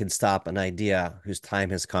 nothing can stop an idea whose time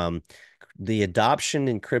has come. The adoption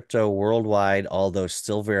in crypto worldwide, although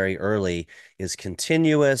still very early, is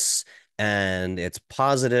continuous and it's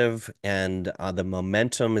positive, and the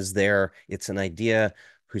momentum is there. It's an idea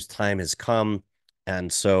whose time has come.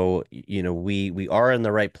 And so, we are in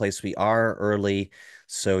the right place. We are early.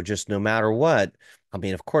 So just no matter what, I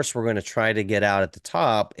mean, of course, we're going to try to get out at the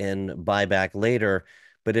top and buy back later.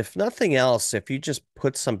 But if nothing else, if you just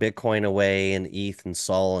put some Bitcoin away and ETH and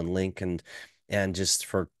Sol and Link and just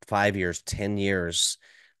for 5 years, 10 years,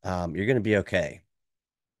 you're going to be okay.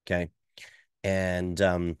 Okay. And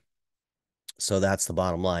so that's the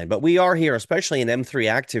bottom line. But we are here, especially in M3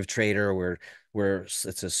 Active Trader, where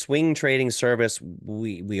it's a swing trading service.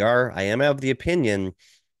 I am of the opinion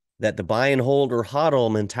that the buy and hold or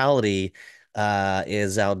hodl mentality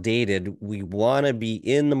is outdated. We want to be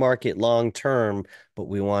in the market long term, but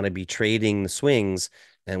we want to be trading the swings.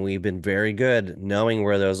 And we've been very good knowing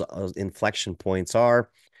where those inflection points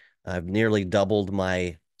are. I've nearly doubled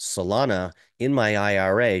my Solana in my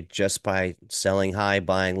IRA just by selling high,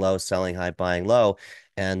 buying low, selling high, buying low.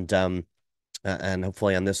 And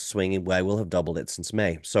hopefully on this swing, I will have doubled it since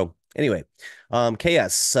May. So anyway,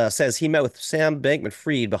 KS says he met with Sam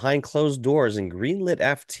Bankman-Fried behind closed doors in greenlit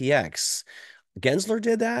FTX. Gensler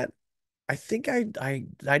did that? I think I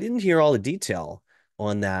didn't hear all the detail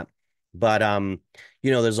on that, but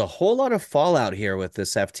there's a whole lot of fallout here with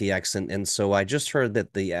this FTX, and so I just heard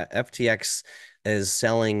that the FTX is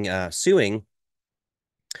suing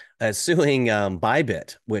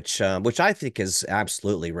Bybit, which I think is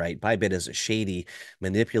absolutely right. Bybit is a shady,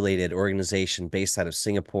 manipulated organization based out of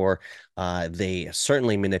Singapore. They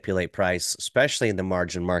certainly manipulate price, especially in the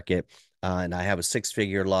margin market. And I have a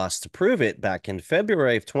six-figure loss to prove it back in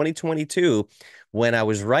February of 2022 when I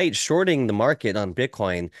was right shorting the market on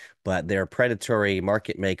Bitcoin, but their predatory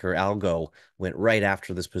market maker algo went right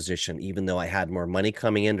after this position, even though I had more money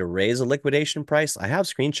coming in to raise a liquidation price. I have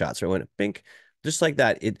screenshots where it went pink, just like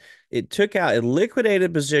that. It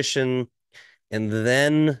liquidated position, and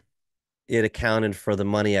then it accounted for the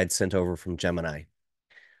money I'd sent over from Gemini.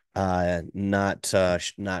 Not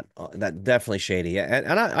that definitely shady.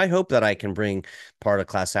 And I hope that I can bring part of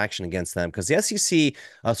class action against them because the SEC,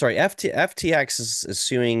 FTX is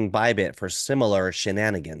suing Bybit for similar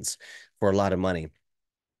shenanigans for a lot of money.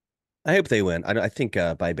 I hope they win. I think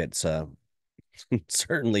Bybit's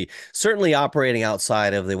certainly operating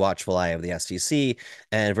outside of the watchful eye of the SEC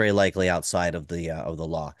and very likely outside of the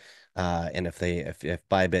law. And if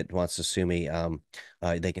Bybit wants to sue me,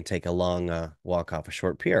 they can take a long walk off a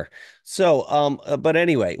short pier. So, but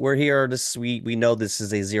anyway, we're here. We know this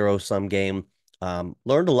is a zero sum game.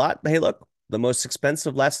 Learned a lot. Hey, look, the most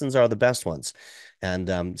expensive lessons are the best ones.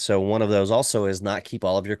 And so one of those also is not keep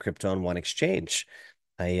all of your crypto in one exchange.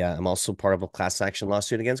 I'm also part of a class action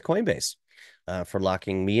lawsuit against Coinbase for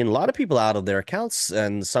locking me and a lot of people out of their accounts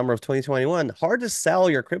in the summer of 2021. Hard to sell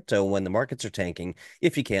your crypto when the markets are tanking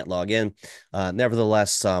if you can't log in.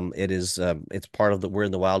 Nevertheless, it's part of we're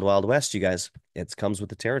in the wild, wild west, you guys. It comes with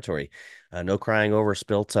the territory. No crying over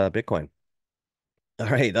spilt Bitcoin. All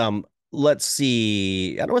right. Let's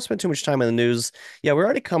see. I don't want to spend too much time on the news. Yeah, we're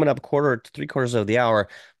already coming up quarter to three quarters of the hour.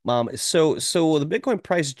 So the Bitcoin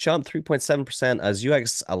price jumped 3.7% as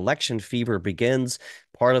US election fever begins.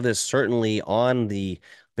 Part of this certainly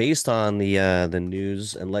based on the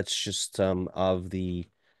news, and let's just of the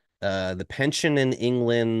pension in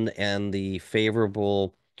England and the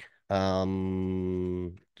favorable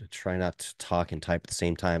to try not to talk and type at the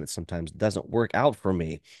same time. It sometimes doesn't work out for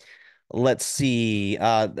me. Let's see.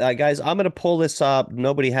 Guys, I'm gonna pull this up.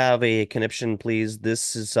 Nobody have a conniption, please.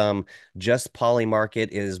 This is just Poly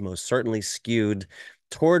Market is most certainly skewed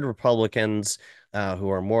toward Republicans who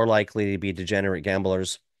are more likely to be degenerate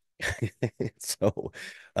gamblers. So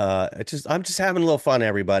I'm just having a little fun,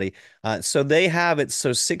 everybody. So they have it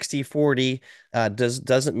so 60-40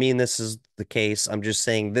 doesn't mean this is the case. I'm just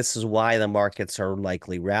saying this is why the markets are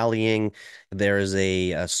likely rallying. There is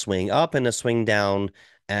a swing up and a swing down.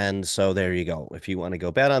 And so there you go. If you want to go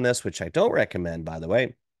bet on this, which I don't recommend, by the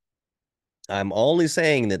way, I'm only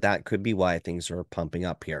saying that that could be why things are pumping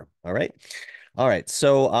up here. All right. All right.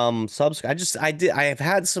 So, I have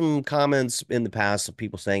had some comments in the past of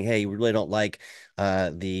people saying, hey, we really don't like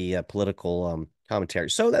the political commentary.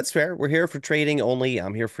 So that's fair. We're here for trading only.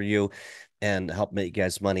 I'm here for you and help make you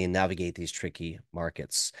guys money and navigate these tricky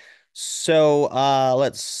markets. So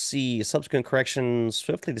let's see. Subsequent corrections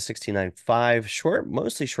swiftly to 69.5. Short,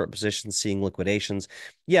 mostly short positions, seeing liquidations.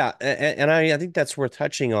 Yeah, and I think that's worth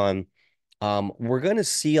touching on. We're going to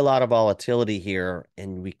see a lot of volatility here,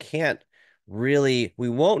 and we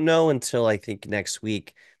won't know until I think next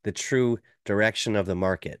week the true direction of the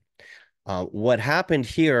market. What happened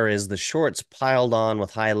here is the shorts piled on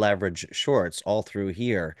with high leverage shorts all through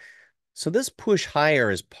here. So this push higher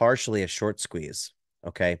is partially a short squeeze,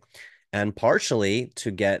 okay? And partially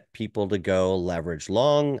to get people to go leverage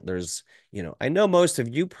long. I know most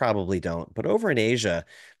of you probably don't, but over in Asia,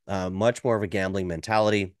 much more of a gambling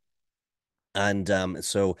mentality. And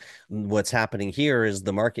so what's happening here is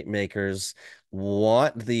the market makers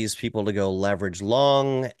want these people to go leverage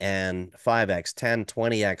long and 5x, 10,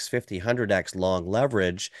 20x, 50, 100x long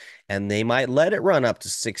leverage, and they might let it run up to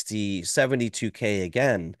 60, 72K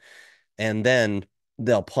again, and then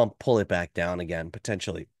they'll pull it back down again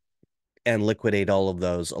potentially and liquidate a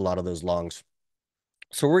lot of those longs.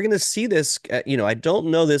 So we're going to see this, I don't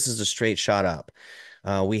know this is a straight shot up.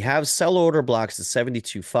 We have sell order blocks at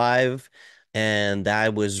 72.5, and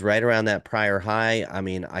that was right around that prior high. I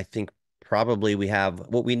mean, I think probably we have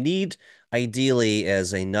what we need ideally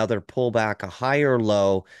is another pullback, a higher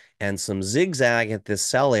low, and some zigzag at this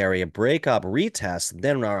sell area, break up, retest,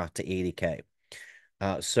 then we're up to 80K.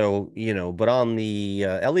 But on the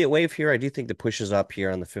Elliott wave here, I do think the push is up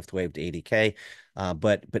here on the fifth wave to 80K.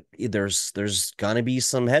 But there's gonna be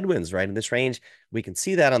some headwinds right in this range. We can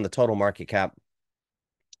see that on the total market cap.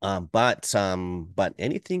 But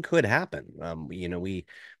anything could happen. We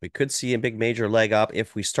could see a big major leg up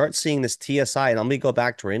if we start seeing this TSI. And let me go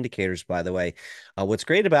back to our indicators, by the way. What's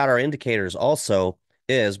great about our indicators also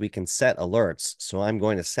is we can set alerts. So I'm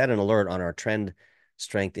going to set an alert on our trend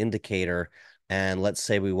strength indicator. And let's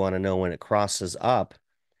say we want to know when it crosses up.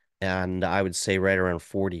 And I would say right around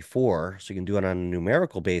 44. So you can do it on a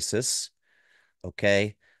numerical basis.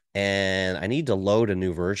 Okay. And I need to load a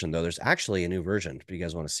new version, though. There's actually a new version if you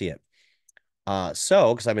guys want to see it.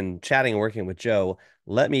 Because I've been chatting and working with Joe,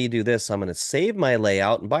 let me do this. I'm going to save my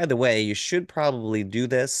layout. And by the way, you should probably do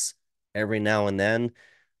this every now and then.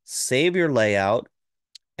 Save your layout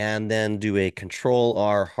and then do a Control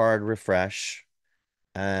R hard refresh.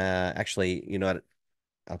 Actually, you know what?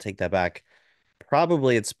 I'll take that back.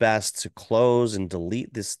 Probably it's best to close and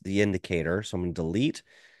delete the indicator. So I'm going to delete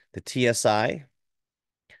the TSI.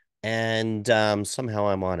 And somehow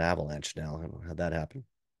I'm on Avalanche now. I don't know how that happened.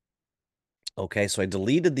 Okay, so I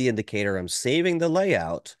deleted the indicator. I'm saving the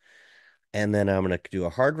layout. And then I'm going to do a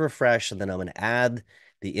hard refresh. And then I'm going to add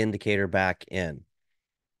the indicator back in.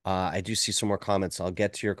 I do see some more comments. I'll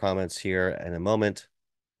get to your comments here in a moment.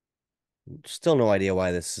 Still no idea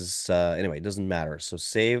why this is. Anyway, it doesn't matter. So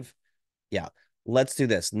save. Yeah. let's do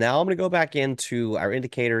this. Now I'm going to go back into our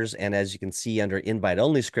indicators. And as you can see under invite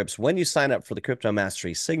only scripts, when you sign up for the Crypto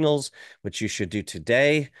Mastery Signals, which you should do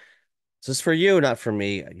today, this is for you, not for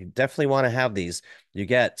me. You definitely want to have these. You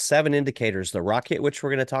get 7 indicators, the rocket, which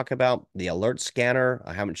we're going to talk about, the alert scanner.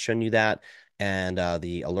 I haven't shown you that. And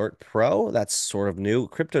the alert pro, that's sort of new.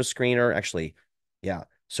 Crypto screener, actually, yeah,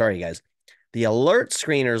 sorry, guys. The alert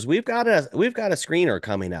screeners, we've got a screener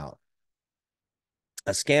coming out,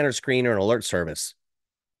 a scanner screener and alert service.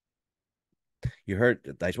 You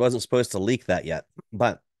heard I wasn't supposed to leak that yet,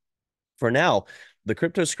 but for now, the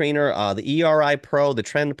crypto screener, the ERI Pro, the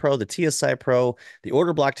Trend Pro, the TSI Pro, the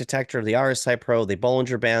order block detector, the RSI Pro, the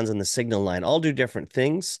Bollinger Bands, and the Signal Line all do different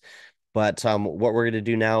things. But what we're going to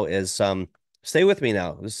do now is stay with me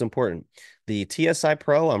now. This is important. The TSI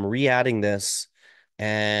Pro, I'm re-adding this,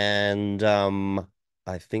 and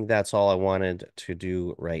I think that's all I wanted to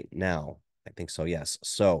do right now. I think so, yes.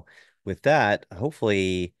 So with that,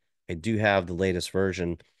 hopefully I do have the latest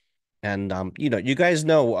version. And you guys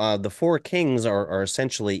know the four kings are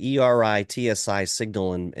essentially ERI, TSI,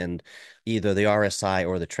 signal, and either the RSI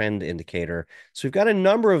or the trend indicator. So we've got a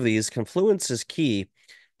number of these. Confluence is key.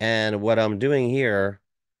 And what I'm doing here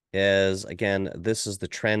is, again, this is the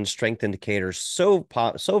trend strength indicator. So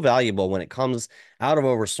valuable when it comes out of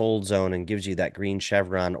oversold zone and gives you that green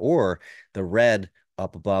chevron or the red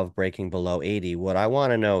up above breaking below 80. What I want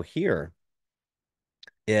to know here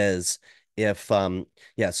is if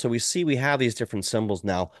yeah, so we see we have these different symbols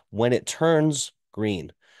now when it turns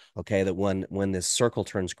green. Okay, that when this circle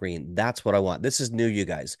turns green, that's what I want. This is new, you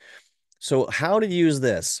guys. So how to use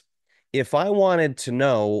this? If I wanted to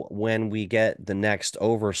know when we get the next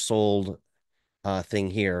oversold thing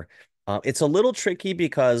here, it's a little tricky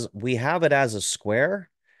because we have it as a square.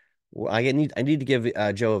 I need to give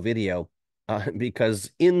Joe a video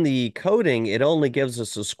because in the coding, it only gives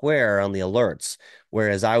us a square on the alerts,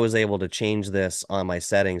 whereas I was able to change this on my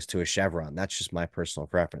settings to a chevron. That's just my personal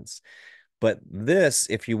preference. But this,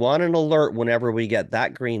 if you want an alert whenever we get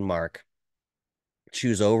that green mark,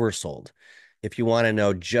 choose oversold. If you want to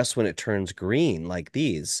know just when it turns green, like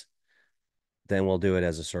these, then we'll do it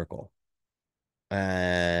as a circle.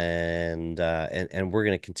 And we're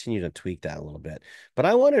going to continue to tweak that a little bit. But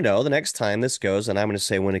I want to know the next time this goes, and I'm going to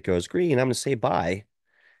say when it goes green, I'm going to say buy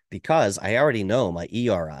because I already know my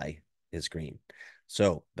ERI is green.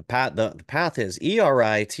 So the path is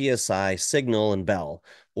ERI, TSI, signal, and bell,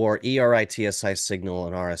 or ERI, TSI, signal,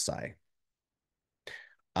 and RSI.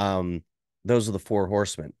 Um, those are the four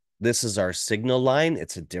horsemen. This is our signal line.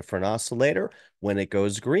 It's a different oscillator. When it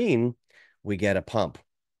goes green, we get a pump,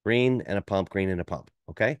 green and a pump, green and a pump.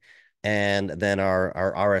 Okay. And then our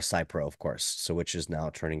RSI Pro, of course, so which is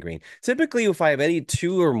now turning green. Typically, if I have any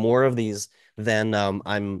two or more of these, then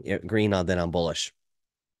I'm green on, then I'm bullish.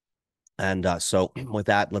 And so with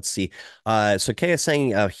that, let's see. So Kay is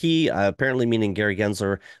saying he apparently meaning Gary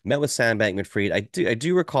Gensler met with Sam Bankman-Fried. I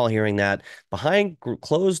do recall hearing that behind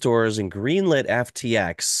closed doors and greenlit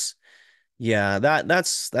FTX. Yeah,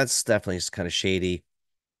 that's definitely just kind of shady.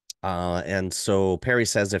 And so Perry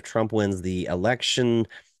says if Trump wins the election,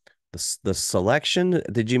 the selection,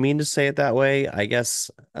 did you mean to say it that way? I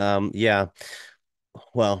guess. Yeah.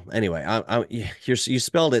 Well, anyway, you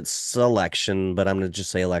spelled it selection, but I'm going to just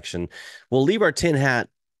say election. We'll leave our tin hat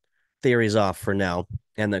theories off for now.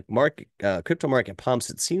 And the market, crypto market pumps,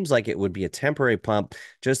 it seems like it would be a temporary pump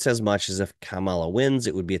just as much as if Kamala wins,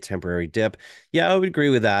 it would be a temporary dip. Yeah, I would agree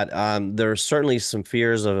with that. There are certainly some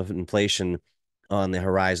fears of inflation on the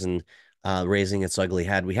horizon, raising its ugly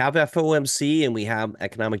head. We have FOMC and we have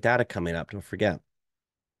economic data coming up. Don't forget.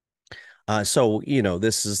 So,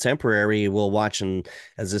 this is temporary. We'll watch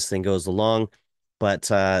as this thing goes along. But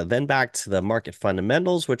then back to the market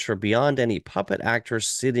fundamentals, which are beyond any puppet actor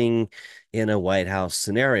sitting in a White House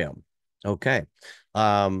scenario. Okay.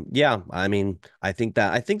 Yeah, I mean, I think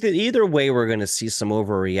that either way, we're going to see some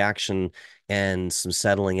overreaction and some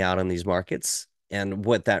settling out on these markets. And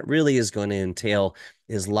what that really is going to entail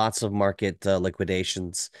is lots of market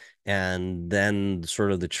liquidations, and then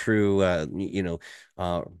sort of the true, uh,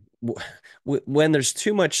 when there's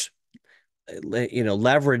too much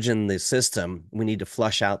leverage in the system, we need to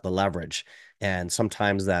flush out the leverage, and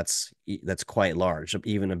sometimes that's quite large.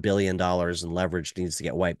 Even $1 billion in leverage needs to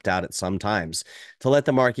get wiped out at some times to let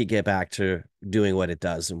the market get back to doing what it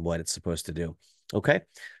does and what it's supposed to do. Okay,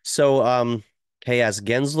 so as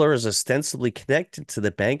Gensler is ostensibly connected to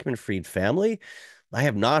the Bankman-Fried family. I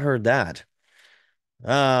have not heard that.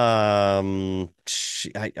 I don't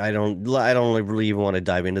really even want to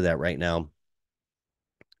dive into that right now.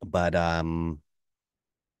 But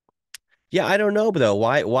Yeah, I don't know though.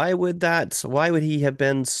 Why would he have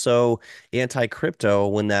been so anti-crypto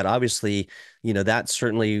when that obviously, that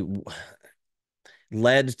certainly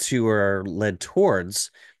led to or led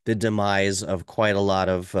towards the demise of quite a lot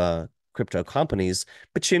of crypto companies.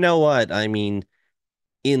 But you know what? I mean,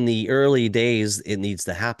 in the early days, it needs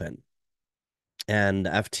to happen. And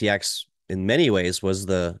FTX in many ways was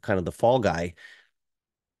the kind of the fall guy.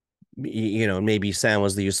 Maybe Sam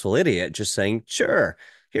was the useful idiot, just saying, sure,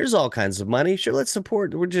 here's all kinds of money. Sure, let's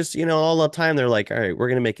support. We're just, all the time they're like, all right, we're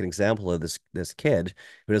gonna make an example of this kid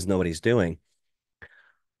who doesn't know what he's doing.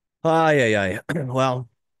 Yeah, yeah, yeah. Well,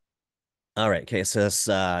 all right. Okay, so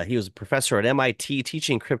he was a professor at MIT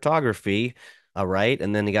teaching cryptography. All right,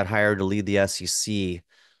 and then he got hired to lead the SEC.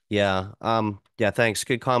 Yeah. Yeah. Thanks.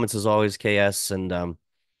 Good comments as always, KS. And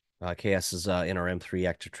KS is in our M3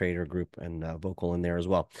 active trader group and Vocal in there as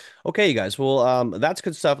well. Okay, you guys. Well, that's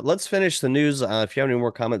good stuff. Let's finish the news. If you have any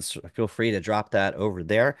more comments, feel free to drop that over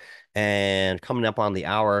there. And coming up on the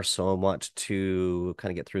hour, so I want to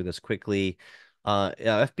kind of get through this quickly.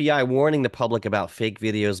 FBI warning the public about fake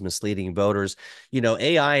videos misleading voters.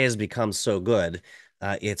 AI has become so good,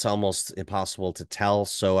 it's almost impossible to tell.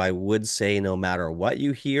 So I would say no matter what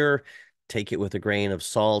you hear, take it with a grain of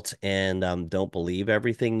salt and don't believe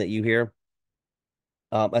everything that you hear.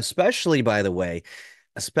 Especially, by the way,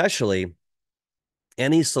 especially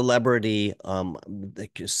any celebrity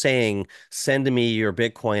like saying, send me your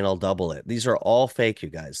Bitcoin, I'll double it. These are all fake, you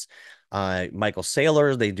guys. Michael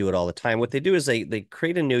Saylor, they do it all the time. What they do is they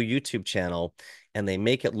create a new YouTube channel and they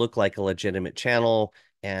make it look like a legitimate channel,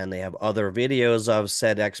 and they have other videos of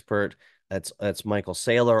said expert. That's Michael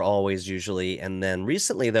Saylor always usually. And then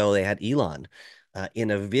recently though, they had Elon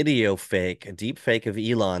in a video fake, a deep fake of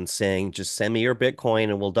Elon saying, just send me your Bitcoin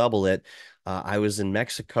and we'll double it. I was in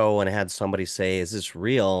Mexico and I had somebody say, is this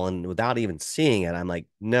real? And without even seeing it, I'm like,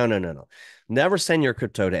 no, no, no, no. Never send your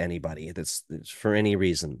crypto to anybody that's for any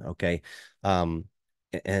reason. Okay. Um,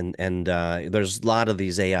 and there's a lot of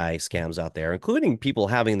these AI scams out there, including people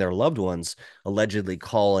having their loved ones allegedly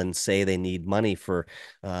call and say they need money for,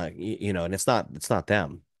 and it's not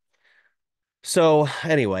them. So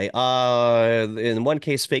anyway, in one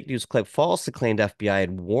case, fake news clip falsely claimed FBI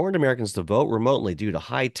had warned Americans to vote remotely due to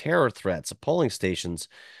high terror threats at polling stations.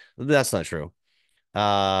 That's not true.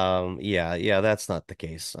 Yeah, yeah, that's not the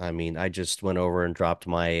case. I mean, I just went over and dropped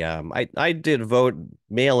my I did vote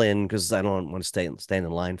mail in because I don't want to stand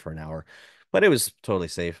in line for an hour, but it was totally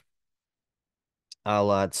safe.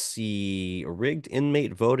 Let's see, rigged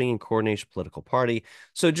inmate voting and coordination political party.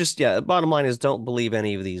 So just yeah, bottom line is don't believe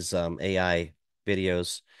any of these AI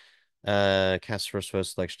videos. Cast first vote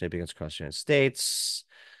selection day begins across the United States.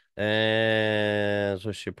 And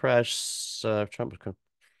Associated Press, Trump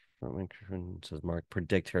says Mark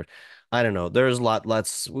predict here. I don't know. There's a lot.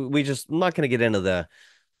 We just I'm not going to get into the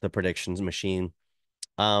predictions machine.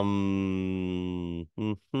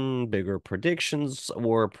 Bigger predictions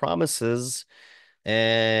or promises,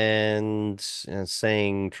 and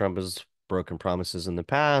saying Trump has broken promises in the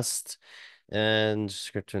past, and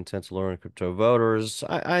script intent to lure in crypto voters.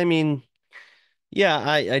 I mean, yeah,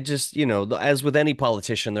 I just, as with any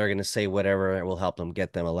politician, they're going to say whatever will help them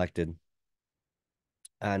get them elected.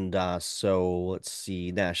 And so let's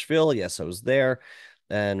see, Nashville. Yes, I was there.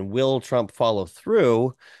 And will Trump follow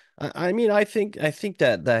through? I mean, I think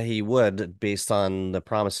that he would, based on the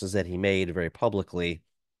promises that he made very publicly.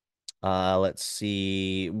 Let's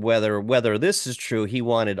see whether this is true. He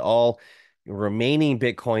wanted all remaining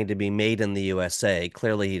Bitcoin to be made in the USA.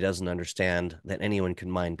 Clearly, he doesn't understand that anyone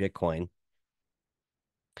can mine Bitcoin.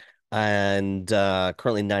 And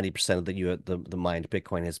currently 90% of the mined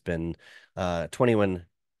Bitcoin has been 21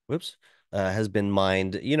 whoops has been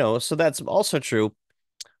mined, so that's also true.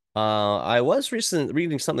 I was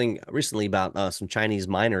reading something recently about some Chinese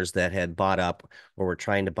miners that had bought up or were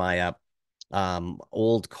trying to buy up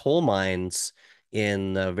old coal mines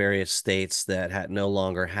in various states that had no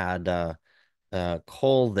longer had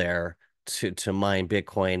coal there to mine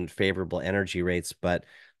Bitcoin favorable energy rates, but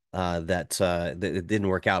that it didn't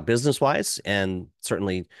work out business wise, and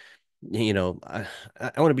certainly, I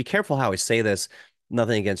want to be careful how I say this.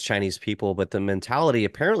 Nothing against Chinese people, but the mentality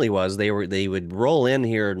apparently was they would roll in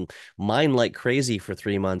here and mine like crazy for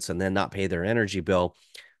 3 months and then not pay their energy bill.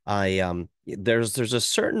 There's a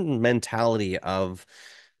certain mentality of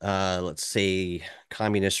let's say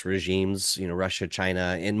communist regimes, Russia,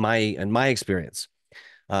 China, in my experience.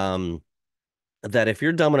 Um, that if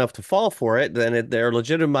you're dumb enough to fall for it, then they're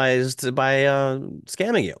legitimized by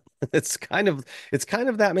scamming you. It's kind of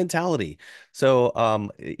that mentality. So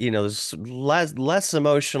there's less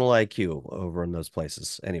emotional IQ over in those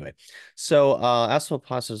places. Anyway, so estimate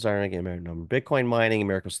positives are again number Bitcoin mining.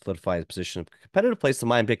 America solidifies position of competitive place to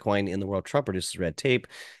mine Bitcoin in the world. Trump reduces red tape,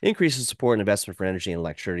 increases support and investment for energy and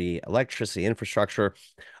electricity infrastructure.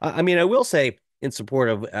 I mean, I will say in support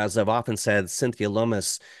of, as I've often said, Cynthia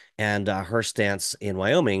Lummis and her stance in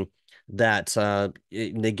Wyoming that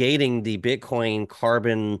negating the Bitcoin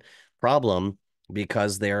carbon problem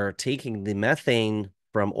because they're taking the methane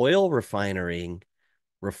from oil refining,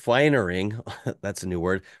 that's a new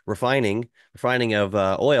word, refining of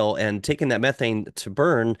oil and taking that methane to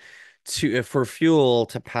burn for fuel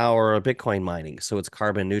to power Bitcoin mining. So it's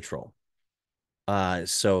carbon neutral.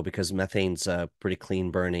 So because methane's a pretty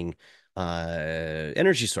clean burning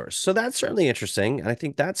energy source. So that's certainly interesting. And I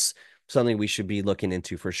think that's something we should be looking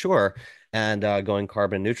into for sure and going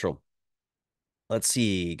carbon neutral. Let's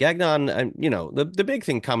see. Gagnon, the big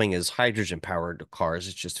thing coming is hydrogen powered cars.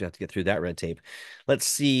 It's just we have to get through that red tape. Let's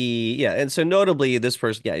see. Yeah. And so notably, this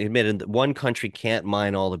person, yeah, admitted that one country can't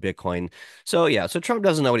mine all the Bitcoin. So, yeah. So Trump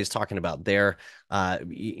doesn't know what he's talking about there.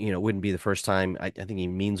 It wouldn't be the first time. I think he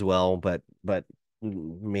means well, but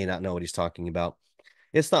may not know what he's talking about.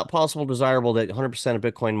 It's not possible, desirable that 100% of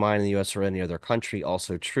Bitcoin mined in the US or any other country.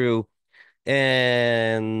 Also true.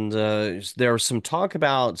 And there was some talk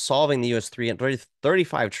about solving the US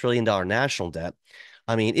 $35 trillion national debt.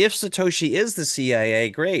 I mean, if Satoshi is the CIA,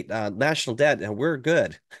 great. National debt, and we're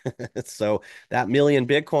good. So that million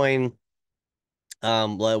Bitcoin,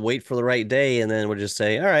 wait for the right day, and then we'll just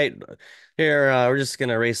say, all right, here, we're just going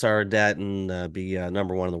to erase our debt and be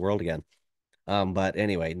number one in the world again. But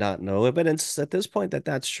anyway, no evidence at this point that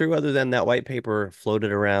that's true, other than that white paper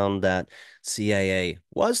floated around that CIA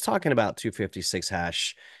was talking about 256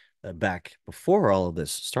 hash back before all of this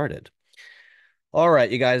started. All right,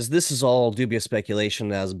 you guys, this is all dubious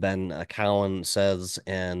speculation, as Ben Cowan says,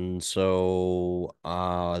 and so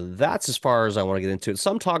that's as far as I want to get into it.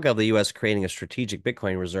 Some talk of the U.S. creating a strategic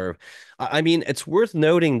Bitcoin reserve. I mean, it's worth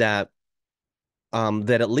noting that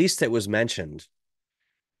that at least it was mentioned.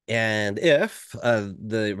 And if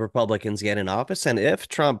the Republicans get in office, and if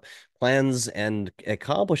Trump plans and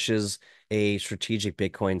accomplishes a strategic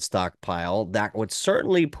Bitcoin stockpile, that would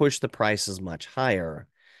certainly push the prices much higher.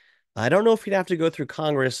 I don't know if he'd have to go through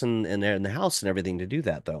Congress and the House and everything to do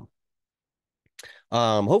that, though.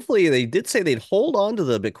 Hopefully, they did say they'd hold on to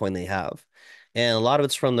the Bitcoin they have. And a lot of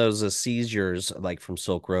it's from those seizures, like from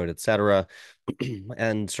Silk Road, etc.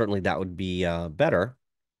 And certainly that would be better.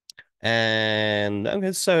 And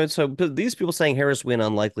okay, so but these people saying Harris win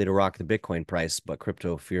unlikely to rock the Bitcoin price, but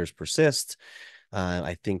crypto fears persist.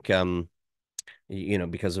 I think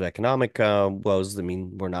because of economic woes. I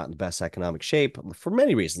mean, we're not in the best economic shape for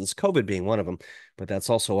many reasons, COVID being one of them. But that's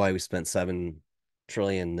also why we spent 7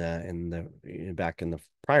 trillion in the back in the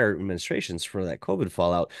prior administrations for that COVID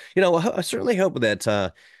fallout. I certainly hope that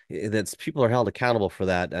that people are held accountable for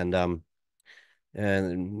that, and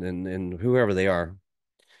whoever they are.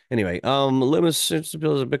 Anyway, Loomis to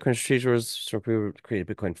build a Bitcoin strategy was to create a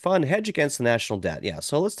Bitcoin fund, hedge against the national debt. Yeah,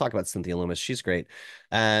 so let's talk about Cynthia Loomis. She's great.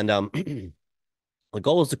 And the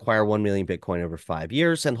goal is to acquire 1 million Bitcoin over 5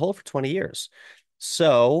 years and hold for 20 years.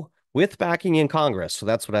 So, with backing in Congress, so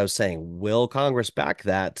that's what I was saying. Will Congress back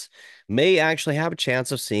that? May actually have a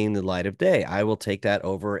chance of seeing the light of day. I will take that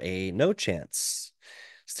over a no chance.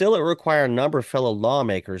 Still, it will require a number of fellow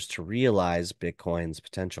lawmakers to realize Bitcoin's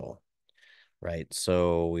potential, right?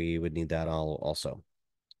 So we would need that all also.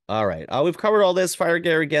 All right. We've covered all this. Fire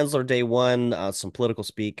Gary Gensler, day one, some political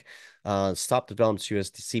speak. Stop development to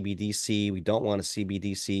CBDC. We don't want a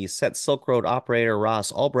CBDC. Set Silk Road operator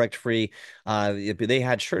Ross Ulbricht free. They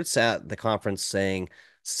had shirts at the conference saying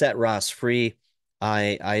set Ross free.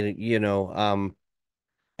 I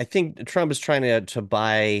think Trump is trying to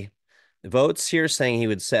buy votes here, saying he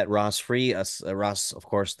would set Ross free. Ross, of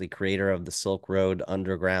course, the creator of the Silk Road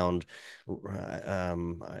underground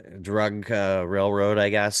drug railroad, I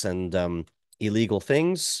guess, and illegal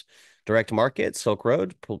things. Direct market, Silk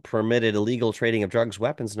Road permitted illegal trading of drugs,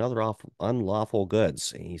 weapons, and other unlawful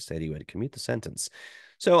goods. And he said he would commute the sentence.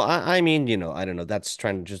 So I mean, I don't know. That's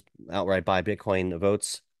trying to just outright buy Bitcoin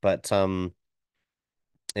votes, but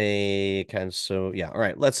a kind of so yeah. All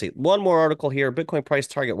right, let's see. One more article here. Bitcoin price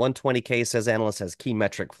target 120K, says analyst has key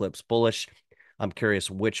metric flips bullish. I'm curious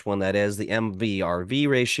which one that is. The MVRV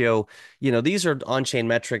ratio. These are on-chain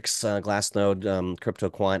metrics, Glassnode, Crypto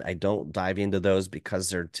Quant. I don't dive into those because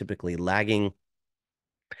they're typically lagging.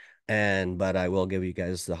 And but I will give you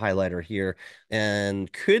guys the highlighter here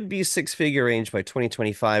and could be six-figure range by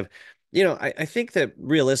 2025. I think that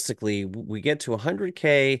realistically we get to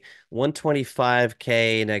 100K,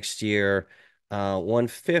 125K next year.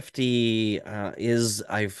 150 is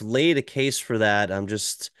I've laid a case for that. I'm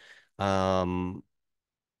just um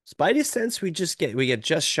Spidey sense we get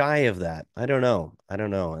just shy of that. I don't know. I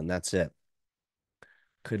don't know, and that's it.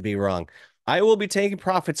 Could be wrong. I will be taking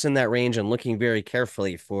profits in that range and looking very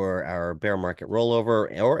carefully for our bear market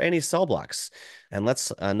rollover or any sell blocks. And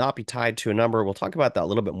let's not be tied to a number. We'll talk about that a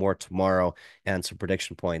little bit more tomorrow and some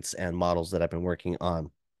prediction points and models that I've been working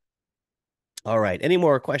on. All right. Any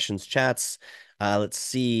more questions, chats? Let's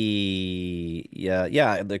see.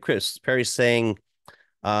 Yeah. The Chris Perry's saying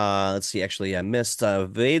let's see. Actually, I missed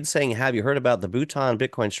Vade saying, "Have you heard about the Bhutan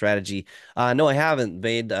Bitcoin strategy?" No, I haven't.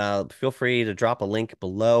 Vade, feel free to drop a link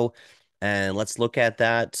below, and let's look at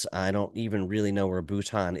that. I don't even really know where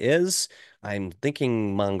Bhutan is. I'm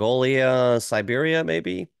thinking Mongolia, Siberia,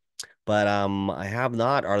 maybe, but I have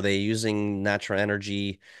not. Are they using natural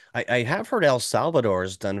energy? I have heard El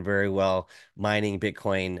Salvador's done very well mining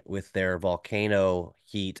Bitcoin with their volcano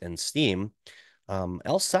heat and steam.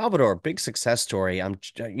 El Salvador, big success story.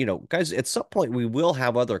 Guys, at some point we will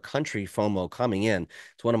have other country FOMO coming in.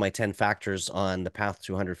 It's one of my 10 factors on the path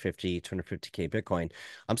to 250K Bitcoin.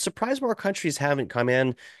 I'm surprised more countries haven't come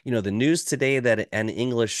in. The news today that an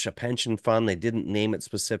English pension fund, they didn't name it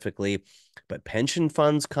specifically, but pension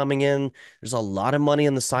funds coming in. There's a lot of money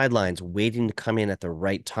on the sidelines waiting to come in at the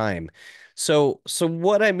right time. So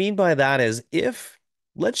what I mean by that is if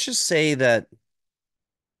let's just say that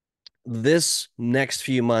this next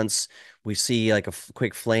few months we see like a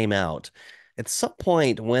quick flame out. At some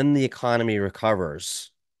point when the economy recovers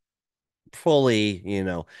fully,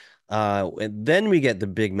 and then we get the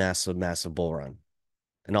big, massive bull run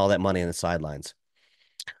and all that money on the sidelines.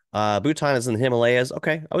 Bhutan is in the Himalayas.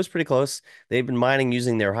 Okay, I was pretty close. They've been mining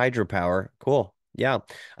using their hydropower. Cool. Yeah.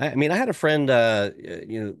 I mean, I had a friend,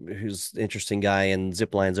 who's an interesting guy and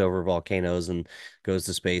zip lines over volcanoes and goes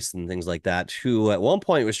to space and things like that, who at one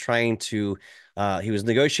point was he was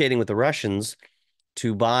negotiating with the Russians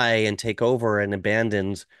to buy and take over an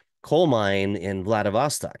abandoned coal mine in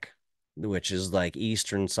Vladivostok, which is like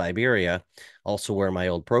Eastern Siberia, also where my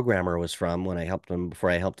old programmer was from when I helped him before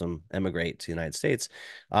I helped him emigrate to the United States.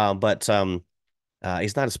 But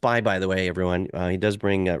he's not a spy, by the way, everyone. He does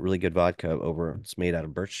bring really good vodka over. It's made out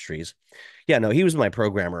of birch trees. Yeah, no, he was my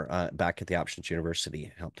programmer back at the Options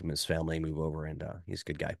University. Helped him his family move over, and he's a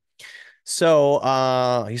good guy.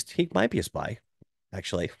 So he might be a spy,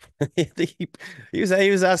 actually. he, he was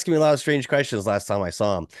asking me a lot of strange questions last time I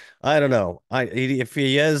saw him. I don't know. If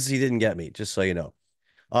he is, he didn't get me. Just so you know.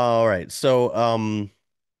 All right. So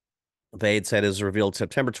Vade said is revealed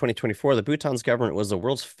September 2024. The Bhutan's government was the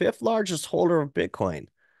world's fifth largest holder of Bitcoin.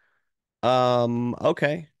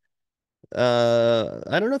 Okay.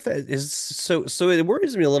 I don't know if that is so it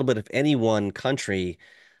worries me a little bit if any one country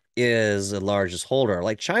is the largest holder.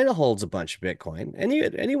 Like China holds a bunch of Bitcoin.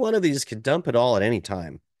 Any one of these could dump it all at any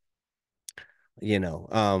time, but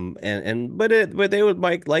they would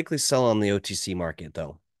might likely sell on the OTC market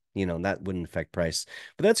though. That wouldn't affect price.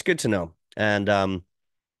 But that's good to know. And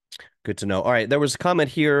good to know. All right, there was a comment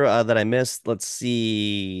here that I missed. Let's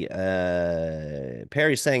see.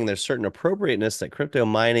 Perry saying there's certain appropriateness that crypto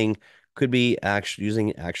mining could be actually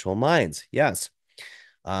using actual mines. Yes,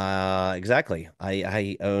 exactly.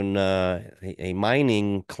 I own a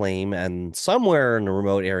mining claim and somewhere in the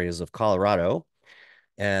remote areas of Colorado,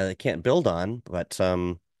 and I can't build on, but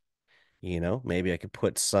maybe I could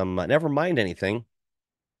put some. Never mind anything.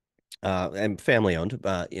 And family owned.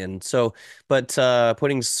 And so, but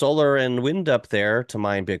putting solar and wind up there to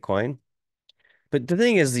mine Bitcoin. But the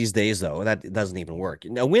thing is, these days, though, that doesn't even work.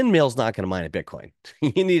 A windmill's not going to mine a Bitcoin.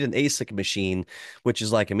 You need an ASIC machine, which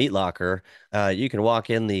is like a meat locker. You can walk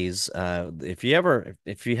in these. If you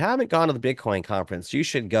haven't gone to the Bitcoin conference, you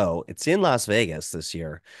should go. It's in Las Vegas this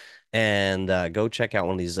year, and go check out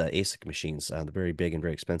one of these ASIC machines. They're very big and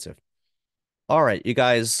very expensive. All right, you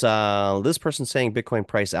guys, this person saying Bitcoin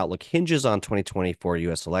price outlook hinges on 2024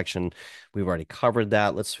 US election. We've already covered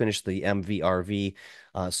that. Let's finish the MVRV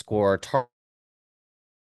score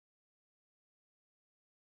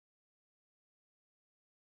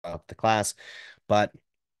of the class. But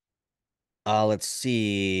let's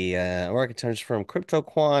see. Market intelligence firm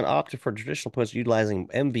CryptoQuant opted for traditional puts utilizing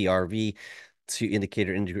MVRV to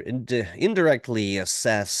indirectly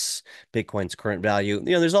assess Bitcoin's current value.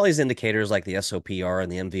 There's all these indicators like the SOPR and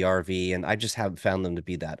the MVRV, and I just haven't found them to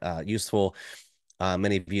be that useful.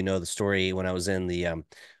 Many of you know the story when I was in the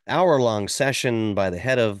hour-long session by the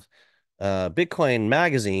head of Bitcoin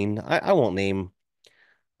magazine. I won't name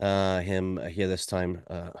him here this time,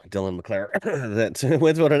 Dylan McClare, that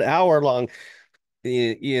went about an hour long,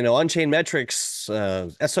 Unchained Metrics,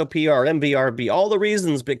 SOPR, MVRB, all the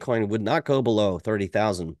reasons Bitcoin would not go below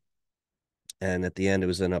 30,000. And at the end, it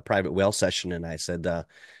was in a private whale session, and I said, looked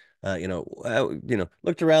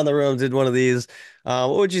around the room, did one of these.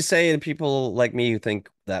 What would you say to people like me who think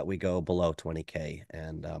that we go below 20K?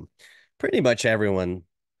 And pretty much everyone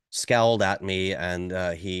scowled at me, and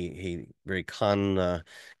he very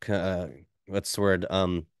what's the word?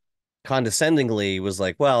 Condescendingly was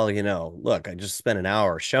like, well, look, I just spent an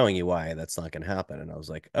hour showing you why that's not going to happen. And I was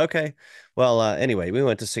like, okay. Well, anyway, we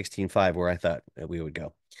went to 16.5 where I thought we would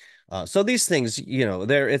go. So these things,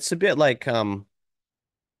 there it's a bit like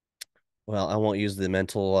well, I won't use the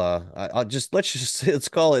mental I'll just let's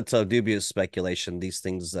call it dubious speculation. These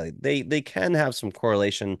things they can have some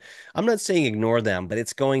correlation. I'm not saying ignore them, but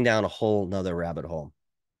it's going down a whole nother rabbit hole.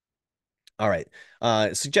 All right.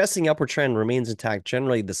 Suggesting upward trend remains intact.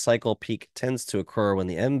 Generally, the cycle peak tends to occur when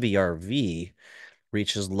the MVRV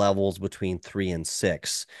reaches levels between 3 and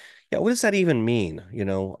 6. Yeah, what does that even mean?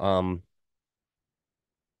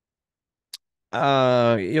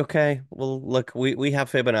 Okay. Well, look, we have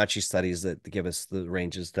Fibonacci studies that give us the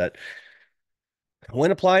ranges that, when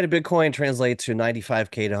applied to Bitcoin, translate to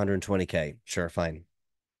 95K to 120K. Sure, fine.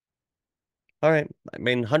 All right. I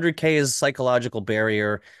mean, 100K is a psychological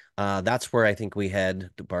barrier. That's where I think we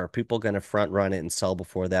head. Are people going to front run it and sell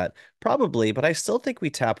before that? Probably, but I still think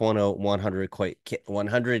we tap 100K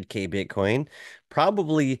Bitcoin,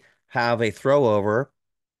 probably have a throw over,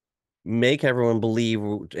 make everyone believe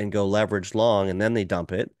and go leverage long, and then they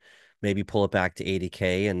dump it, maybe pull it back to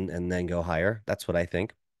 80K and then go higher. That's what I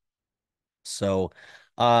think. So,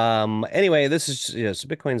 anyway, this is, so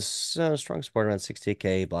Bitcoin's strong support around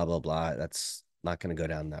 60K, blah, blah, blah. That's not going to go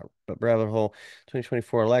down that rabbit hole.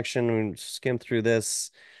 2024 election, we skim through this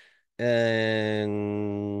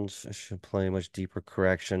and I should play a much deeper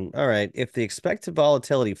correction. All right. If the expected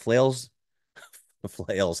volatility flails,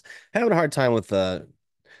 having a hard time with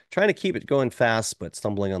trying to keep it going fast, but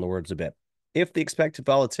stumbling on the words a bit. If the expected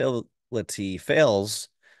volatility fails,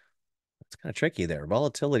 it's kind of tricky there.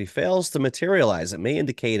 Volatility fails to materialize. It may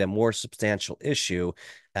indicate a more substantial issue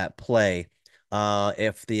at play.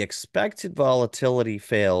 If the expected volatility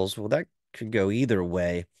fails, well, that could go either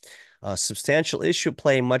way. Substantial issue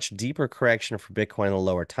play, much deeper correction for Bitcoin in the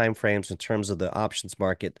lower time frames. In terms of the options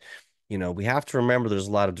market, we have to remember there's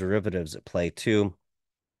a lot of derivatives at play too.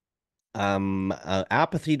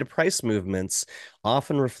 Apathy to price movements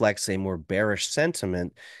often reflects a more bearish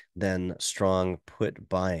sentiment than strong put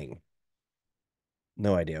buying.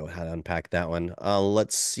 No idea how to unpack that one.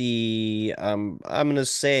 Let's see. I'm gonna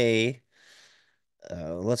say,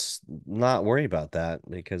 let's not worry about that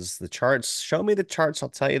because the charts, show me the charts. I'll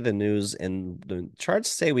tell you the news, and the charts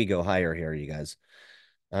say we go higher here, you guys.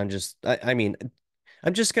 I mean,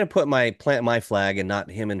 I'm just gonna plant my flag and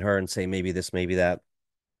not him and her and say maybe this, maybe that.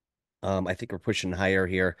 I think we're pushing higher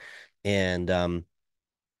here, and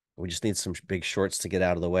we just need some big shorts to get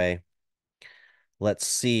out of the way. Let's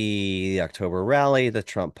see the October rally, the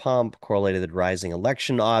Trump pump, correlated rising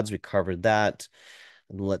election odds. We covered that.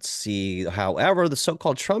 And let's see. However, the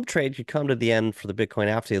so-called Trump trade could come to the end for the Bitcoin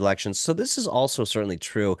after the election. So this is also certainly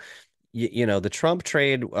true. The Trump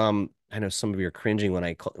trade. I know some of you are cringing when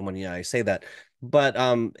I say that, but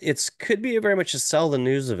it's could be very much a sell the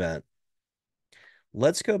news event.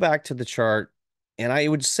 Let's go back to the chart, and I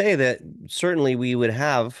would say that certainly we would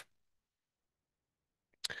have.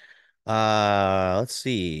 Let's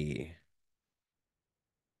see.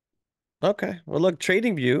 Okay. Well, look,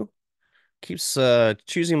 TradingView keeps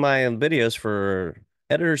choosing my videos for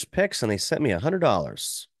editors picks, and they sent me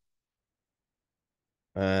 $100.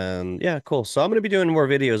 And yeah, cool. So I'm gonna be doing more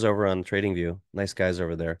videos over on TradingView. Nice guys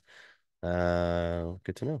over there.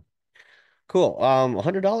 Good to know. Cool.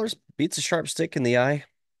 $100 beats a sharp stick in the eye.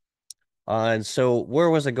 And so where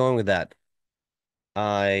was I going with that?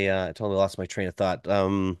 I totally lost my train of thought.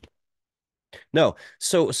 No.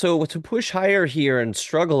 So to push higher here and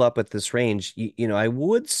struggle up at this range, I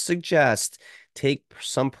would suggest take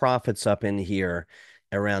some profits up in here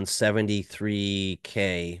around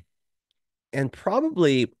 73K. And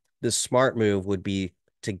probably the smart move would be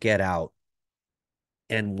to get out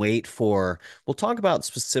and wait for, we'll talk about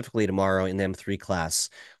specifically tomorrow in the M3 class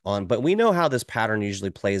but we know how this pattern usually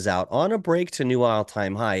plays out. On a break to new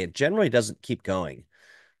all-time high, it generally doesn't keep going,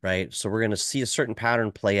 right? So we're going to see a certain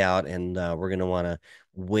pattern play out, and we're going to want to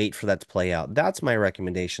wait for that to play out. That's my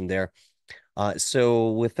recommendation there.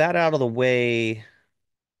 So with that out of the way,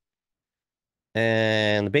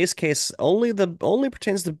 And the base case only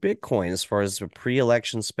pertains to Bitcoin as far as the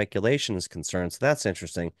pre-election speculation is concerned. So that's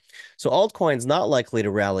interesting. So altcoins not likely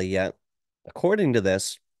to rally yet, according to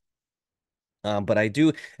this. But I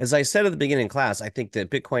do, as I said at the beginning of class, I think that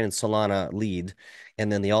Bitcoin and Solana lead, and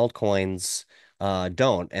then the altcoins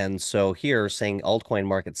don't. And so here, saying altcoin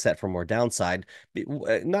market set for more downside,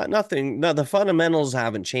 nothing. No, the fundamentals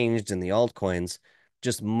haven't changed in the altcoins.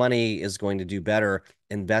 Just money is going to do better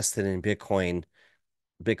invested in Bitcoin,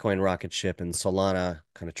 Bitcoin rocket ship, and Solana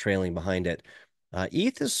kind of trailing behind it.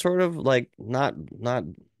 ETH is sort of like not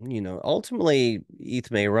ultimately ETH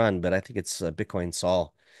may run, but I think it's Bitcoin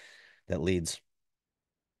Sol that leads.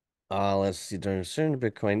 Let's see, during certain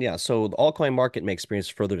Bitcoin. Yeah, so the altcoin market may experience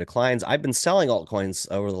further declines. I've been selling altcoins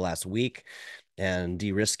over the last week and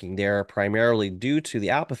de-risking there primarily due to the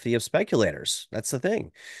apathy of speculators. That's the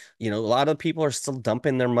thing. A lot of people are still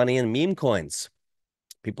dumping their money in meme coins.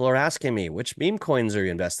 People are asking me, which meme coins are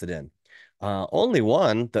you invested in? Only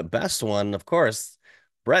one, the best one, of course,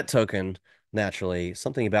 Brett token. Naturally,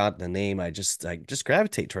 something about the name, I just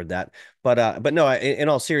gravitate toward that. But no, in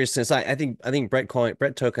all seriousness, I think Brett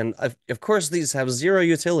token. Of course, these have zero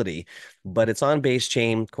utility, but it's on base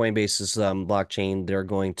chain. Coinbase's blockchain. They're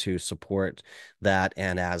going to support that,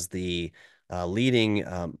 and as the leading,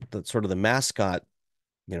 the sort of the mascot.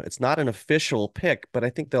 It's not an official pick, but I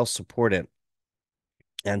think they'll support it.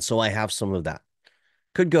 And so I have some of that.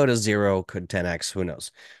 Could go to zero, could 10x, who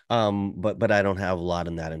knows? But I don't have a lot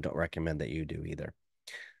in that and don't recommend that you do either.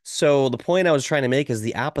 So the point I was trying to make is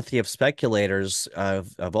the apathy of speculators of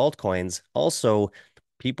altcoins. Also,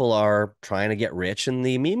 people are trying to get rich in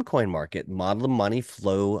the meme coin market. Model money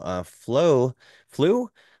flew, uh,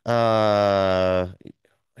 I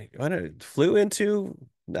don't flew into.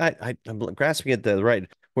 I'm grasping at the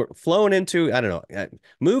right. We're flown into. I don't know.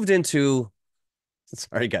 Moved into.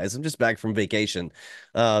 Sorry, guys. I'm just back from vacation.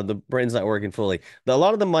 The brain's not working fully. A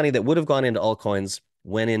lot of the money that would have gone into altcoins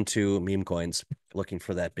went into meme coins, looking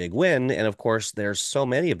for that big win. And of course, there's so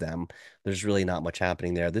many of them. There's really not much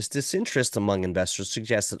happening there. This disinterest among investors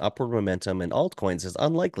suggests that upward momentum in altcoins is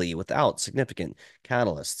unlikely without significant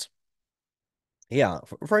catalysts. Yeah,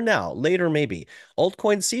 for now. Later, maybe.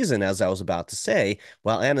 Altcoin season, as I was about to say,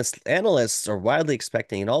 while analysts are widely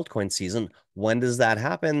expecting an altcoin season, when does that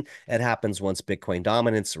happen? It happens once Bitcoin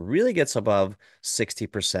dominance really gets above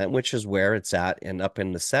 60%, which is where it's at, and up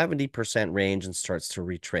in the 70% range and starts to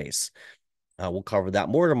retrace. We'll cover that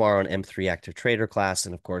more tomorrow on M3 Active Trader class.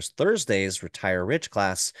 And of course, Thursday's Retire Rich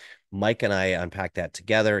class. Mike and I unpack that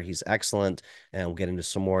together. He's excellent. And we'll get into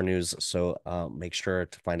some more news. So make sure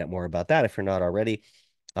to find out more about that if you're not already.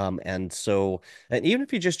 And even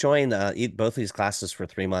if you just join both of these classes for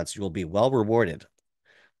 3 months, you will be well rewarded.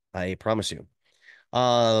 I promise you.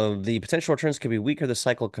 The potential returns could be weaker this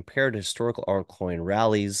cycle compared to historical altcoin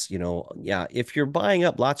rallies. Yeah, if you're buying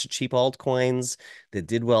up lots of cheap altcoins that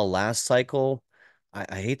did well last cycle,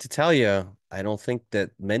 I hate to tell you, I don't think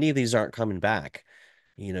that many of these aren't coming back.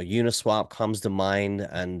 Uniswap comes to mind,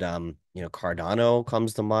 and Cardano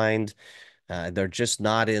comes to mind. They're just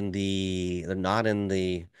not in the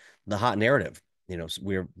hot narrative.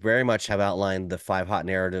 We're very much have outlined the five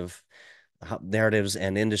narratives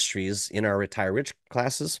and industries in our Retire Rich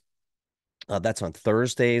classes. That's on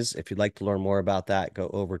Thursdays. If you'd like to learn more about that, go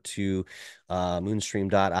over to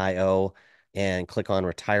moonstream.io and click on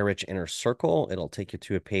Retire Rich Inner Circle. It'll take you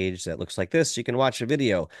to a page that looks like this. You can watch a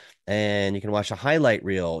video and you can watch a highlight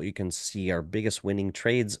reel. You can see our biggest winning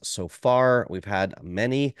trades so far. We've had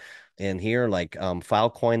many in here, like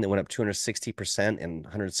Filecoin that went up 260% in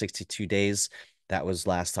 162 days. That was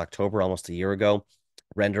last October, almost a year ago.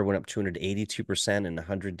 Render went up 282% in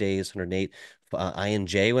 100 days, 108.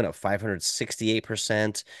 INJ went up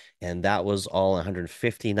 568%, and that was all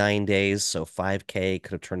 159 days. So 5K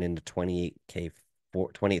could have turned into 28K,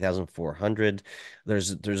 28,400.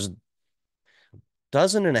 There's a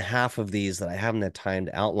dozen and a half of these that I haven't had time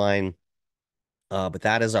to outline. But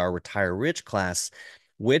that is our Retire Rich class,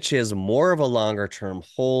 which is more of a longer term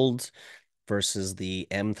hold versus the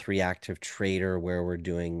M3 Active Trader, where we're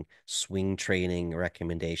doing swing trading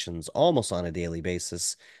recommendations almost on a daily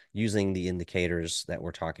basis using the indicators that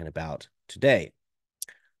we're talking about today.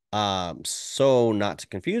 So not to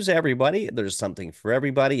confuse everybody, there's something for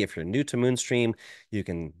everybody. If you're new to Moonstream, you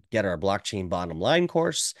can get our blockchain bottom line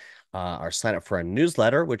course, or sign up for our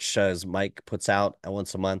newsletter, which as Mike puts out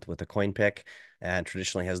once a month with a coin pick and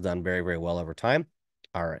traditionally has done very, very well over time.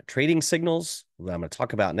 Our trading signals that I'm going to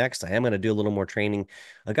talk about next. I am going to do a little more training.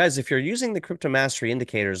 Guys, if you're using the Crypto Mastery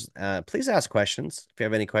indicators, please ask questions if you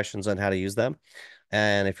have any questions on how to use them.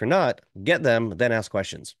 And if you're not, get them, then ask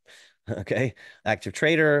questions. Okay. Active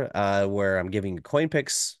trader, where I'm giving coin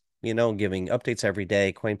picks, giving updates every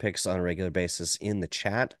day, coin picks on a regular basis in the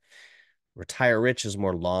chat. Retire Rich is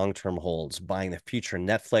more long-term holds, buying the future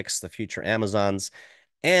Netflix, the future Amazons.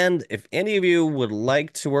 And if any of you would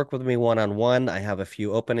like to work with me one-on-one, I have a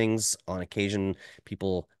few openings. On occasion,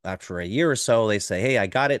 people after a year or so, they say, hey, I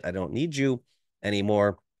got it. I don't need you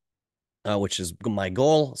anymore. Which is my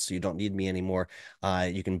goal. So you don't need me anymore.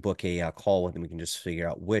 You can book a call with me. We can just figure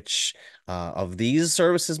out which of these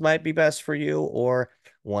services might be best for you, or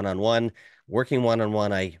one-on-one. Working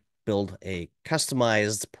one-on-one, I build a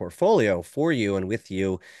customized portfolio for you and with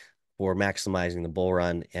you for maximizing the bull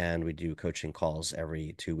run. And we do coaching calls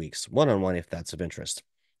every 2 weeks, one-on-one, if that's of interest.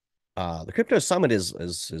 The crypto summit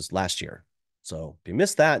is last year. So if you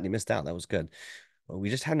missed that, you missed out. That was good. Well,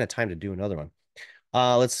 we just hadn't had time to do another one.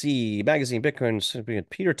 Let's see. Magazine Bitcoin.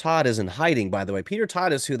 Peter Todd is in hiding, by the way. Peter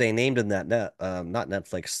Todd is who they named in that not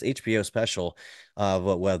Netflix, HBO special of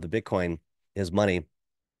the Bitcoin is money.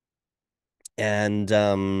 And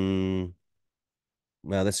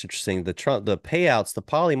well, that's interesting. The payouts, the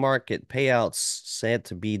poly market payouts said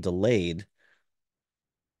to be delayed.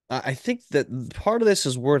 I think that part of this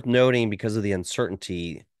is worth noting because of the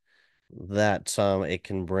uncertainty that it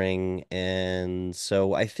can bring. And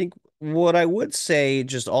so I think what I would say,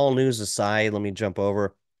 just all news aside, let me jump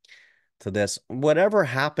over to this. Whatever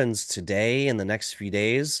happens today in the next few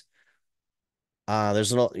days,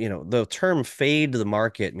 there's an, the term fade the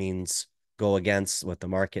market means go against what the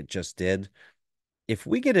market just did. If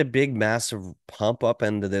we get a big, massive pump up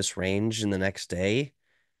into this range in the next day,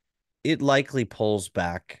 it likely pulls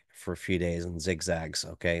back for a few days and zigzags.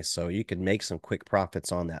 Okay. So you could make some quick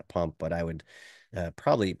profits on that pump, but I would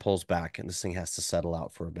probably pulls back and this thing has to settle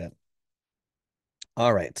out for a bit.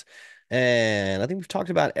 All right. And I think we've talked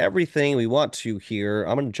about everything we want to here.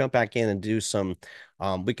 I'm going to jump back in and do some,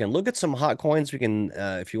 we can look at some hot coins. We can,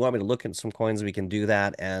 if you want me to look at some coins, we can do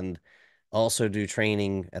that and also do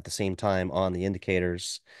training at the same time on the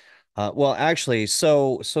indicators. Well, actually,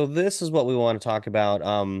 so this is what we want to talk about.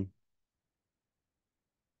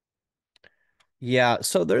 Yeah,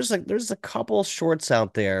 so there's a couple shorts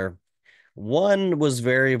out there. One was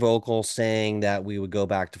very vocal saying that we would go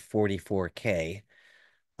back to 44K.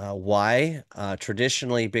 Why?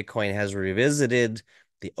 Traditionally, Bitcoin has revisited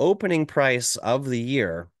the opening price of the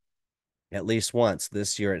year at least once.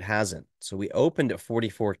 This year it hasn't. So we opened at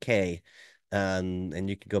 44K, and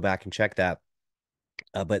you can go back and check that.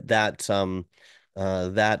 But that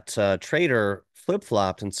trader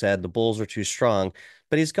flip-flopped and said the bulls are too strong.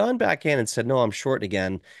 But he's gone back in and said, no, I'm short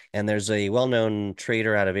again. And there's a well-known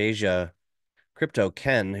trader out of Asia, Crypto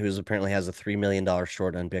Ken, who's apparently has a $3 million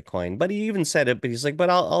short on Bitcoin. But he even said it, but he's like, but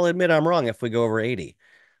I'll admit I'm wrong if we go over 80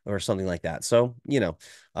 or something like that. So,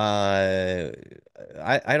 I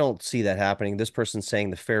don't see that happening. This person's saying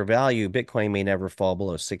the fair value Bitcoin may never fall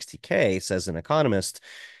below 60K, says an economist.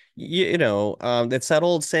 It's that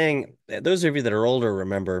old saying. Those of you that are older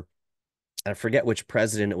remember, I forget which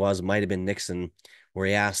president it was, it might have been Nixon, where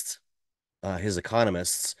he asked his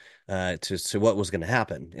economists to what was going to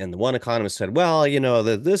happen. And the one economist said, well,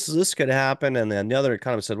 this could happen. And then the other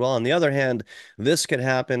economist said, well, on the other hand, this could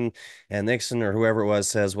happen. And Nixon or whoever it was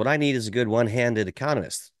says, what I need is a good one-handed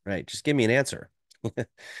economist, right? Just give me an answer.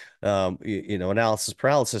 Analysis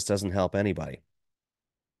paralysis doesn't help anybody.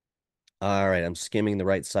 All right, I'm skimming the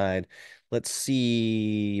right side. Let's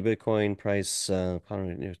see Bitcoin price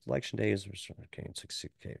election days. Okay,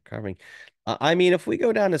 60K carving. I mean, if we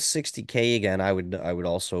go down to 60K again, I would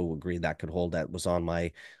also agree that could hold. That was on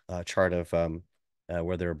my chart of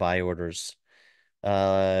where there are buy orders.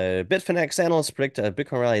 Bitfinex analysts predict a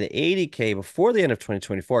Bitcoin rally to 80K before the end of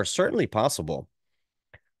 2024. Certainly possible.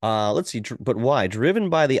 Let's see, but why? Driven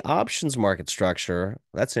by the options market structure.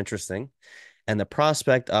 That's interesting. And the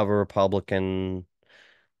prospect of a Republican,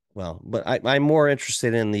 well, but I'm more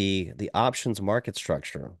interested in the options market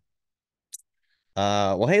structure.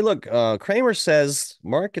 Well, hey, look, Kramer says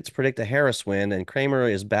markets predict a Harris win, and Kramer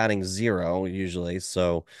is batting 0 usually.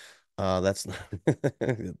 So that's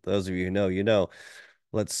those of you who know, you know.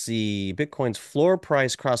 Let's see. Bitcoin's floor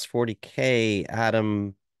price crossed 40K.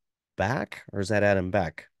 Adam Back, or is that Adam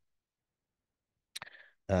Beck?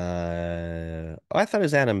 I thought it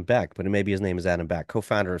was Adam Beck, but maybe his name is Adam Beck,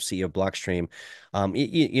 co-founder of CEO of Blockstream.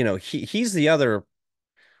 He's the other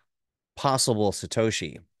possible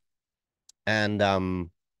Satoshi, and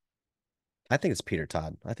I think it's Peter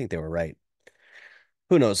Todd. I think they were right.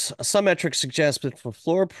 Who knows? Some metrics suggest, but for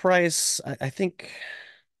floor price, I think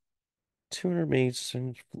 200 meters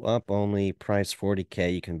up only, price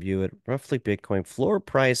 40K. You can view it roughly. Bitcoin floor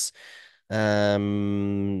price.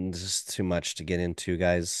 This is too much to get into,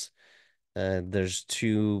 guys. There's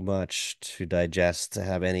too much to digest to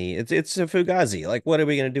have any. It's a fugazi. Like, what are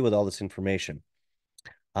we going to do with all this information?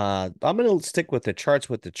 I'm going to stick with the charts.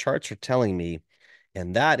 What the charts are telling me,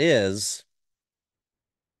 and that is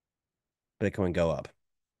Bitcoin go up.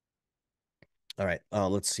 All right.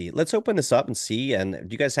 Let's see. Let's open this up and see. And do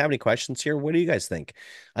you guys have any questions here? What do you guys think?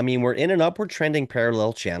 I mean, we're in an upward trending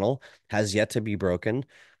parallel channel, has yet to be broken.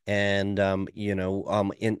 And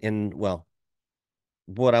in well,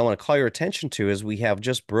 what I want to call your attention to is we have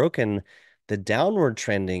just broken the downward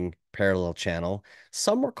trending parallel channel.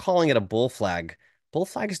 Some are calling it a bull flag. Bull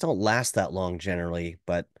flags don't last that long generally,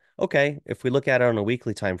 but okay, if we look at it on a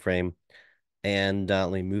weekly time frame, and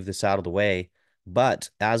let me move this out of the way. But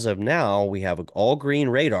as of now, we have all green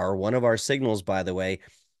radar. One of our signals, by the way,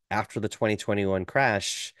 after the 2021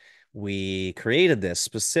 crash, we created this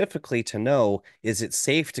specifically to know, is it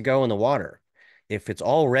safe to go in the water? If it's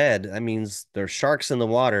all red, that means there's sharks in the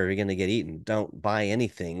water. You're going to get eaten. Don't buy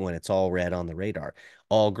anything when it's all red on the radar.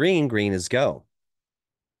 All green, green is go.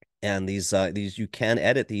 And these you can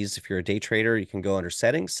edit these if you're a day trader. You can go under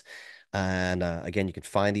settings, and again, you can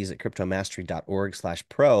find these at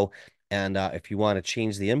cryptomastery.org/pro. And if you want to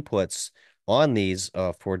change the inputs on these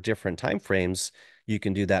for different time frames, you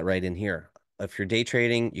can do that right in here. If you're day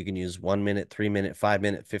trading, you can use 1 minute, 3 minute, 5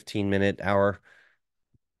 minute, 15 minute, hour.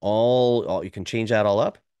 All you can change that all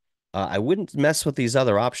up. I wouldn't mess with these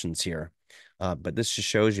other options here. But this just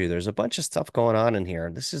shows you there's a bunch of stuff going on in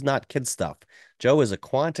here. This is not kid stuff. Joe is a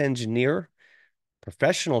quant engineer,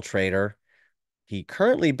 professional trader. He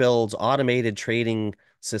currently builds automated trading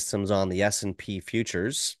systems on the S&P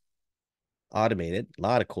futures. Automated, a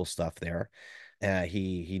lot of cool stuff there.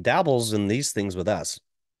 He dabbles in these things with us.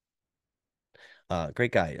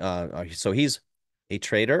 Great guy. So he's a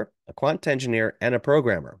trader, a quant engineer, and a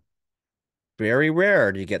programmer. Very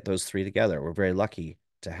rare do you get those three together. We're very lucky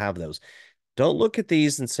to have those. Don't look at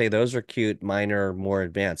these and say those are cute, mine are more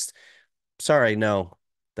advanced. Sorry, no,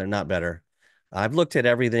 they're not better. I've looked at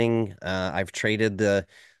everything. I've traded the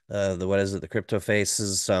what is it, the crypto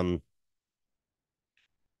faces.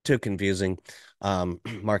 Too confusing.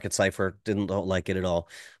 Market Cipher don't like it at all.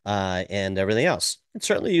 And everything else. And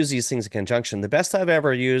certainly use these things in conjunction. The best I've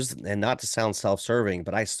ever used, and not to sound self-serving,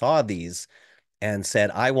 but I saw these and said,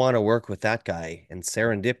 I want to work with that guy. And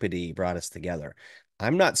serendipity brought us together.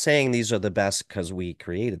 I'm not saying these are the best because we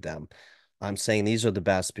created them. I'm saying these are the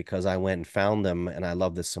best because I went and found them, and I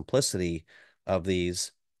love the simplicity of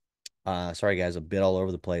these. Sorry, guys, a bit all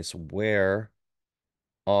over the place.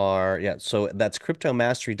 Yeah, so that's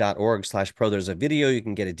cryptomastery.org/pro. There's a video. You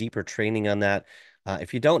can get a deeper training on that.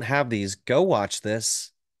 If you don't have these, go watch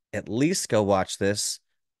this. At least go watch this,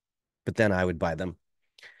 but then I would buy them.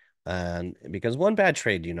 And because one bad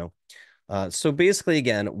trade, you know. So basically,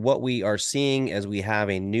 again, what we are seeing is we have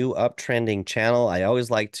a new uptrending channel. I always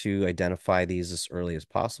like to identify these as early as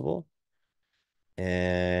possible.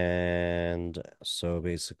 And so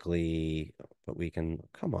basically, but we can,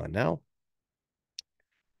 come on now.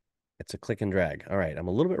 It's a click and drag. All right, I'm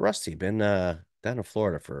a little bit rusty. Been down in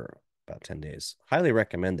Florida for about 10 days. Highly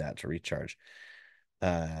recommend that to recharge.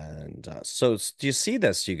 And so do you see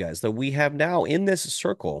this, you guys? That we have now in this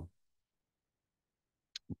circle,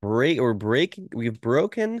 we've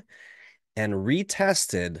broken and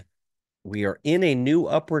retested. We are in a new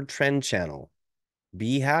upward trend channel.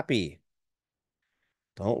 Be happy.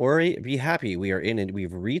 Don't worry, be happy. We are in it.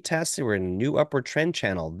 We've retested. We're in a new upward trend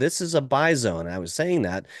channel. This is a buy zone. I was saying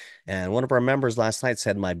that, and one of our members last night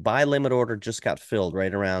said my buy limit order just got filled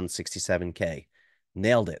right around 67K.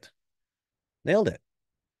 Nailed it. Nailed it.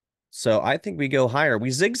 So I think we go higher.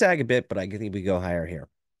 We zigzag a bit, but I think we go higher here.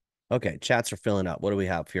 Okay, chats are filling up. What do we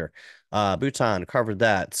have here? Bhutan, covered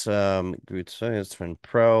that. Trend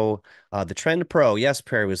Pro. The Trend Pro, yes,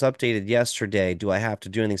 Perry, was updated yesterday. Do I have to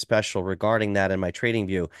do anything special regarding that in my trading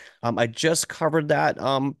view? I just covered that,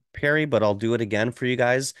 Perry, but I'll do it again for you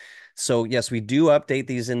guys. So yes, we do update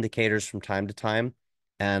these indicators from time to time.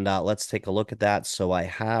 And let's take a look at that. So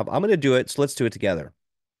I'm going to do it. So let's do it together.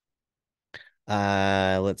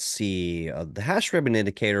 Let's see. The hash ribbon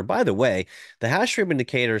indicator, by the way, the hash ribbon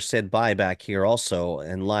indicator said buy back here also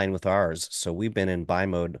in line with ours. So we've been in buy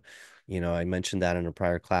mode. You know, I mentioned that in a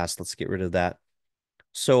prior class. Let's get rid of that.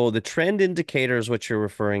 So the trend indicator is what you're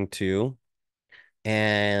referring to.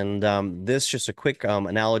 And this just a quick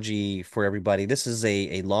analogy for everybody. This is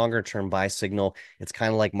a longer term buy signal. It's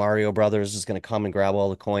kind of like Mario Brothers is going to come and grab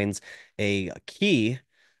all the coins. A key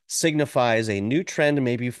signifies a new trend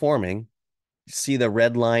may be forming. See the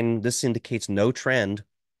red line, this indicates no trend.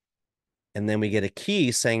 And then we get a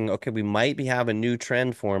key saying, okay, we might have a new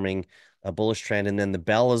trend forming, a bullish trend. And then the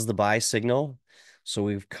bell is the buy signal. So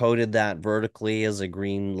we've coded that vertically as a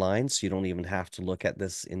green line, so you don't even have to look at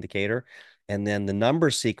this indicator. And then the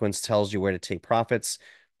number sequence tells you where to take profits,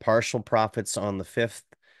 partial profits on the fifth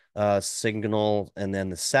signal, and then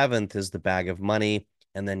the seventh is the bag of money,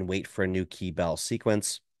 and then wait for a new key bell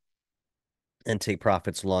sequence and take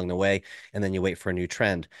profits along the way, and then you wait for a new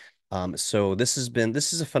trend. So this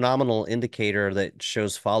is a phenomenal indicator that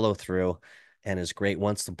shows follow through and is great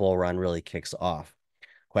once the bull run really kicks off.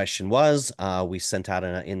 Question was, we sent out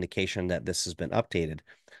an indication that this has been updated.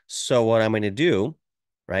 So what I'm going to do,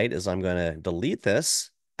 right, is I'm going to delete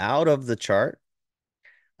this out of the chart.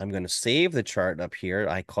 I'm going to save the chart up here.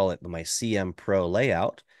 I call it my CM Pro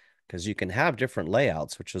layout because you can have different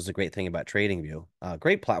layouts, which is the great thing about TradingView.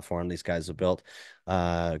 Great platform these guys have built.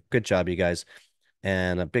 Good job, you guys.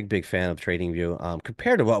 And a big, big fan of TradingView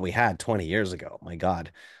compared to what we had 20 years ago. My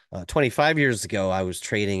God. 25 years ago, I was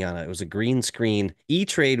trading on it was a green screen.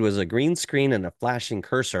 E-Trade was a green screen and a flashing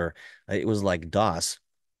cursor. It was like DOS.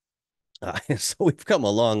 So we've come a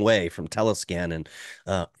long way from Telescan and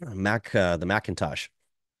the Macintosh.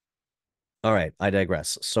 All right, I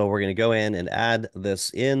digress. So we're going to go in and add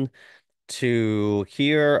this in to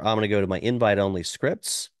here. I'm going to go to my invite only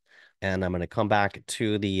scripts and I'm going to come back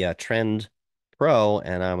to the Trend Pro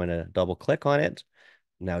and I'm going to double click on it.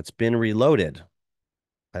 Now it's been reloaded.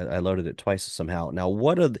 I loaded it twice somehow. Now,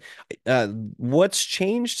 what's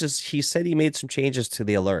changed is he said he made some changes to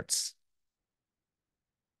the alerts.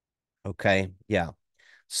 Okay, yeah.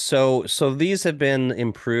 So these have been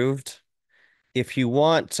improved. If you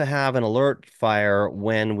want to have an alert fire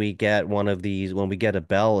when we get one of these, when we get a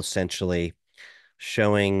bell essentially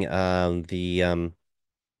showing sorry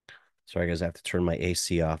guys, I have to turn my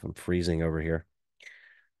AC off. I'm freezing over here.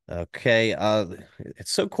 Okay,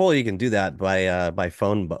 it's so cool you can do that by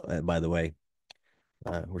phone, by the way.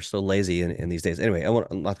 We're so lazy in these days. Anyway,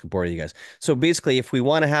 I'm not gonna bore you guys. So basically, if we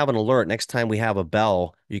want to have an alert next time we have a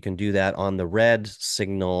bell, you can do that on the red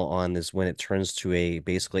signal on this when it turns to a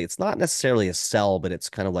basically, it's not necessarily a sell, but it's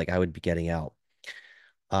kind of like I would be getting out.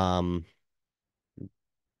 Um,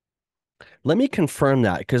 Let me confirm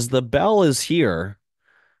that because the bell is here,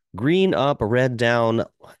 green up, red down.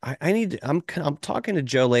 I need. I'm talking to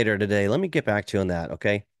Joe later today. Let me get back to you on that.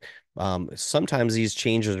 Okay. Sometimes these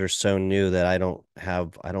changes are so new that I don't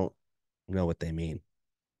know what they mean.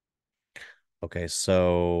 Okay,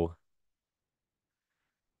 so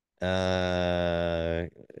uh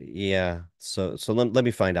yeah, so let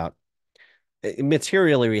me find out.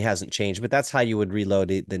 Materially hasn't changed, but that's how you would reload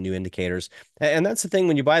the new indicators. And that's the thing,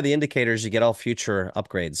 when you buy the indicators, you get all future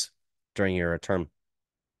upgrades during your term.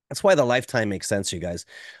 That's why the lifetime makes sense, you guys.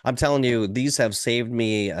 I'm telling you, these have saved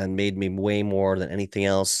me and made me way more than anything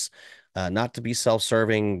else. Not to be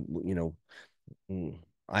self-serving, you know, Mm,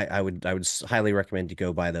 I would highly recommend you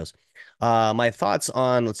go buy those. My thoughts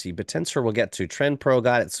on, let's see, Batensor we'll get to. Trend Pro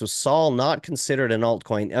got it. So Sol not considered an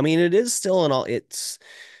altcoin. I mean, it is still an alt.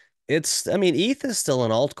 I mean, ETH is still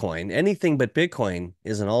an altcoin. Anything but Bitcoin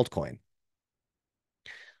is an altcoin.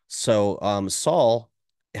 So Sol,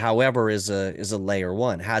 however, is a layer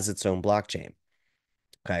one, has its own blockchain.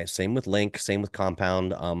 Okay, same with Link, same with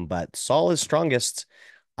Compound. But Sol is strongest.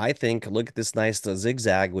 I think, look at this nice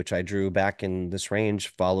zigzag, which I drew back in this range,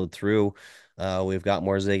 followed through. We've got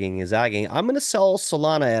more zigging and zagging. I'm going to sell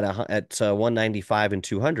Solana at 195 and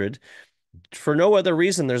 200 for no other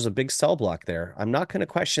reason. There's a big sell block there. I'm not going to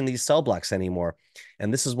question these sell blocks anymore.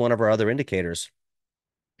 And this is one of our other indicators.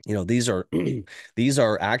 You know, these are these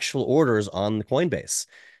are actual orders on the Coinbase.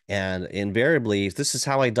 And invariably, this is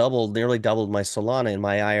how I nearly doubled my Solana in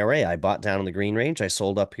my IRA. I bought down in the green range. I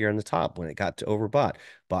sold up here in the top when it got to overbought.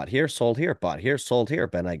 Bought here, sold here, bought here, sold here.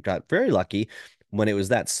 But I got very lucky when it was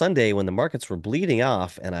that Sunday when the markets were bleeding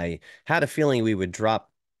off, and I had a feeling we would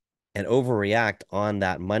drop and overreact on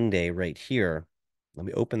that Monday right here. Let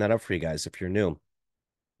me open that up for you guys if you're new.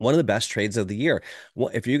 One of the best trades of the year. Well,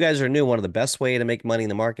 if you guys are new, one of the best way to make money in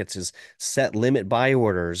the markets is set limit buy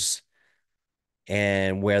orders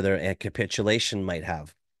and where there a capitulation might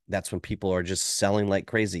have. That's when people are just selling like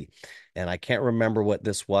crazy. And I can't remember what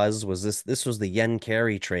this was. This was the yen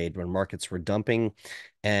carry trade when markets were dumping.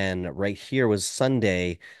 And right here was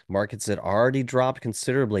Sunday. Markets had already dropped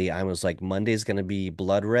considerably. I was like, Monday's going to be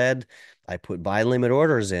blood red. I put buy limit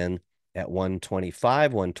orders in at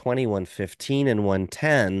 125, 120, 115, and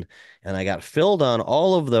 110. And I got filled on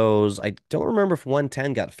all of those. I don't remember if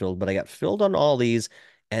 110 got filled, but I got filled on all these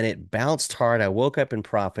and it bounced hard. I woke up in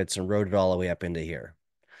profits and rode it all the way up into here.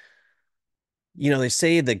 You know, they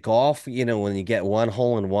say that golf, you know, when you get one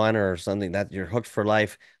hole in one or something that you're hooked for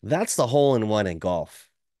life, that's the hole in one in golf,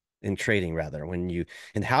 in trading rather.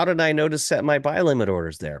 And how did I know to set my buy limit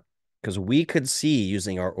orders there? because we could see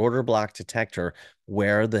using our order block detector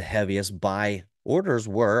where the heaviest buy orders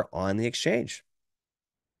were on the exchange.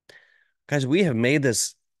 Guys, we have made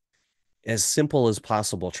this as simple as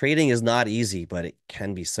possible. Trading is not easy, but it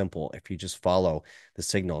can be simple if you just follow the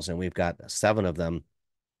signals. And we've got 7 of them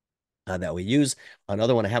that we use.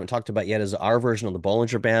 Another one I haven't talked about yet is our version of the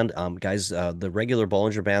Bollinger Band. Guys, the regular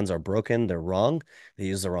Bollinger Bands are broken. They're wrong. They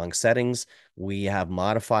use the wrong settings. We have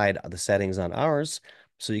modified the settings on ours.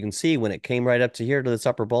 So you can see when it came right up to here to this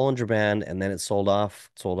upper Bollinger Band, and then it sold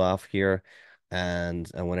off here. And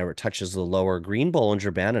whenever it touches the lower green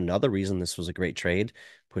Bollinger Band, another reason this was a great trade,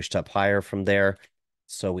 pushed up higher from there.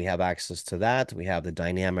 So we have access to that. We have the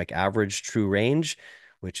dynamic average true range,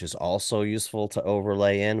 which is also useful to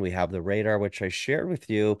overlay in. We have the radar, which I shared with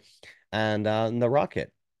you, and the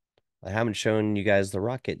rocket. I haven't shown you guys the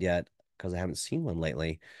rocket yet because I haven't seen one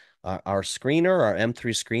lately. Our screener, our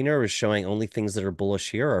M3 screener, is showing only things that are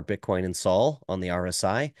bullish here are Bitcoin and Sol on the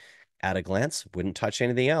RSI. At a glance, wouldn't touch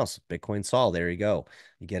anything else. Bitcoin, Sol, there you go.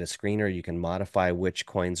 You get a screener, you can modify which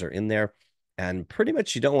coins are in there. And pretty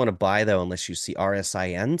much you don't want to buy, though, unless you see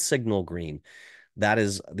RSI and signal green.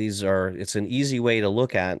 It's an easy way to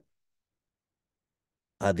look at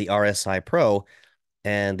the RSI Pro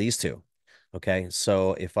and these two. Okay,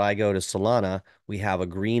 so if I go to Solana, we have a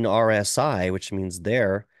green RSI, which means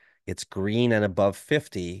there it's green and above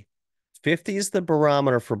 50. 50 is the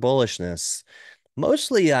barometer for bullishness.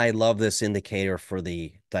 Mostly, I love this indicator for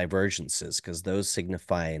the divergences because those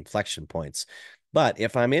signify inflection points. But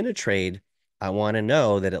if I'm in a trade, I want to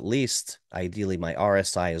know that at least ideally my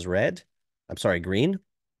RSI is red. I'm sorry, green.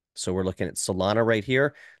 So we're looking at Solana right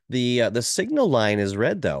here. The signal line is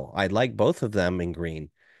red though. I like both of them in green.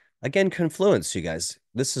 Again, confluence, you guys.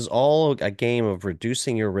 This is all a game of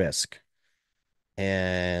reducing your risk.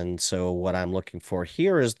 And so what I'm looking for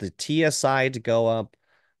here is the TSI to go up.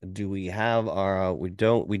 Do we have our, we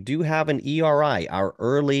do have an ERI. Our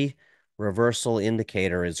early reversal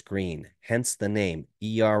indicator is green, hence the name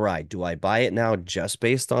ERI. Do I buy it now just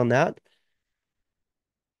based on that?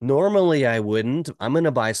 Normally, I wouldn't. I'm going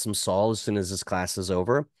to buy some Sol as soon as this class is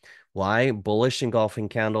over. Why? Bullish engulfing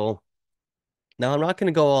candle. Now, I'm not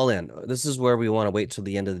going to go all in. This is where we want to wait till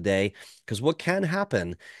the end of the day, because what can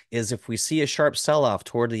happen is if we see a sharp sell-off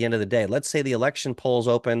toward the end of the day, let's say the election polls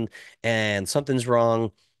open and something's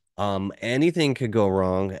wrong, anything could go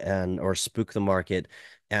wrong and or spook the market,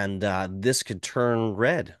 and this could turn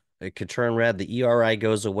red. It could turn red. The ERI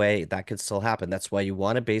goes away. That could still happen. That's why you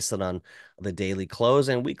want to base it on the daily close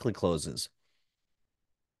and weekly closes.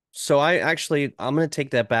 So I'm going to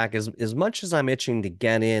take that back. As much as I'm itching to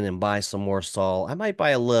get in and buy some more Sol, I might buy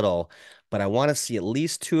a little, but I want to see at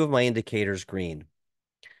least 2 of my indicators green.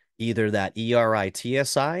 Either that ERI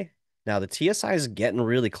TSI. Now the TSI is getting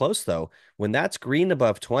really close though. When that's green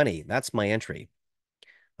above 20, that's my entry.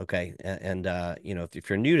 Okay. And you know, if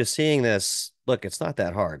you're new to seeing this, look, it's not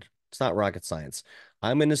that hard. It's not rocket science.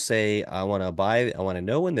 I'm going to say I want to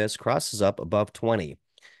know when this crosses up above 20.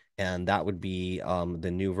 And that would be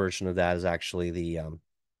the new version of that is actually the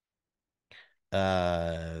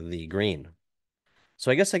green.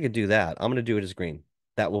 So I guess I could do that. I'm going to do it as green.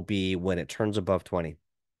 That will be when it turns above 20.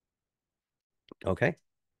 Okay.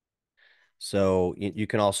 So you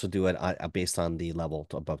can also do it based on the level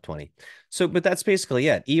to above 20. So, but that's basically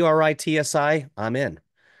it. ERI TSI, I'm in.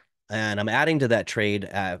 And I'm adding to that trade.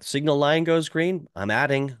 Signal line goes green. I'm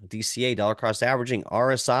adding DCA, dollar cost averaging,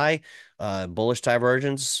 RSI, bullish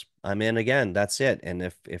divergence. I'm in again. That's it. And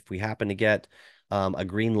if we happen to get a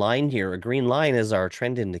green line here, a green line is our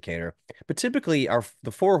trend indicator. But typically,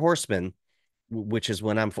 the 4 horsemen, which is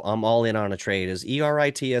when I'm all in on a trade, is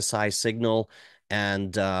ERI, TSI, signal,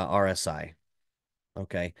 and RSI.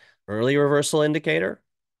 Okay, early reversal indicator,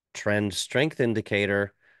 trend strength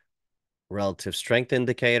indicator, relative strength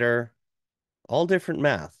indicator, all different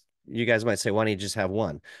math. You guys might say, why don't you just have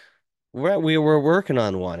one? We're working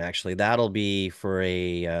on one actually. That'll be for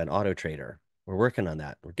an auto trader. We're working on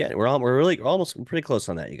that. We're really almost pretty close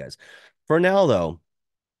on that, you guys. For now though,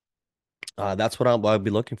 that's what I'll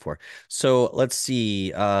be looking for. So let's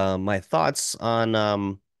see. My thoughts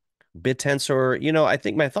on BitTensor. You know, I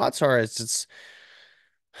think my thoughts are it's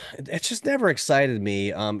just never excited me.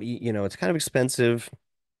 You know, it's kind of expensive.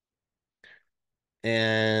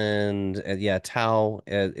 And yeah, Tau,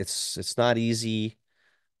 it's not easy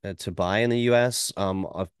to buy in the US.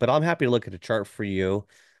 But I'm happy to look at a chart for you.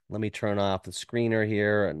 Let me turn off the screener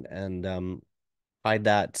here and hide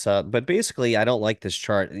that. But basically, I don't like this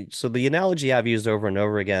chart. So the analogy I've used over and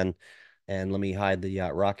over again, and let me hide the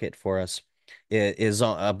rocket for us, is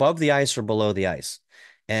above the ice or below the ice.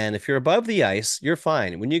 And if you're above the ice, you're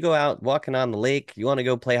fine. When you go out walking on the lake, you want to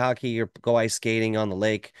go play hockey or go ice skating on the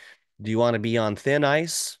lake. Do you want to be on thin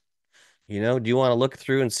ice? Do you want to look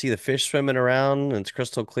through and see the fish swimming around and it's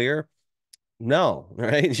crystal clear? No,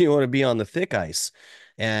 right? You want to be on the thick ice.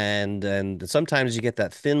 And sometimes you get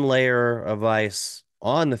that thin layer of ice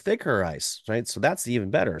on the thicker ice, right? So that's even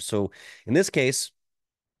better. So in this case,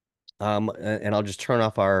 and I'll just turn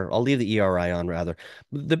off I'll leave the ERI on rather.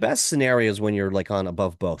 The best scenario is when you're like on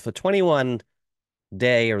above both. The 21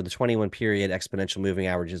 day or the 21 period exponential moving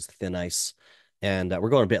average is the thin ice. And we're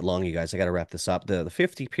going a bit long, you guys. I got to wrap this up. The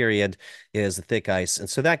 50 period is the thick ice. And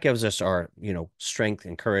so that gives us our, strength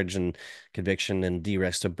and courage and conviction and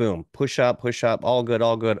de-risk to boom, push up, all good,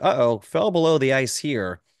 all good. Uh-oh, fell below the ice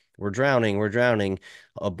here. We're drowning, we're drowning.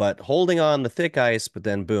 But holding on the thick ice, but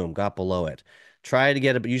then boom, got below it. Try to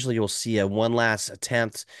get it, but usually you'll see a one last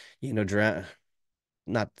attempt, drown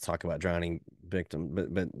not to talk about drowning victim,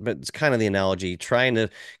 but it's kind of the analogy, trying to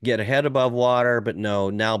get a head above water, but no,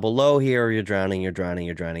 now below here, you're drowning, you're drowning,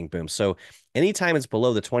 you're drowning, boom. So anytime it's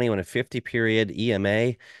below the 21 to 50 period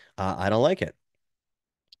EMA, I don't like it.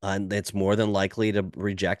 And it's more than likely to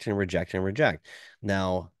reject and reject and reject.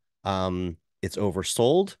 Now, it's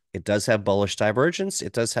oversold. It does have bullish divergence.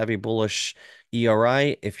 It does have a bullish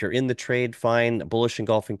ERI. If you're in the trade, fine, bullish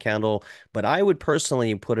engulfing candle. But I would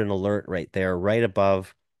personally put an alert right there, right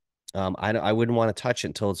above. I wouldn't want to touch it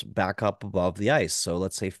until it's back up above the ice. So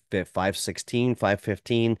let's say 516,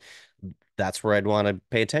 515. That's where I'd want to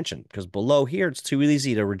pay attention because below here, it's too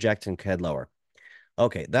easy to reject and head lower.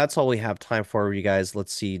 Okay, that's all we have time for, you guys.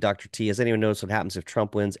 Let's see. Dr. T, has anyone noticed what happens if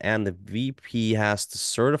Trump wins and the VP has to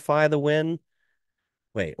certify the win?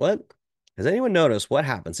 Wait, what? Has anyone noticed what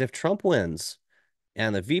happens if Trump wins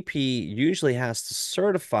and the VP usually has to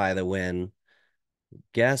certify the win?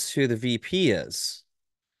 Guess who the VP is?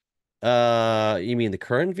 You mean the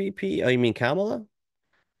current VP? Oh, you mean Kamala?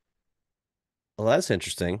 Well, that's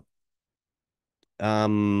interesting.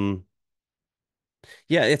 Um,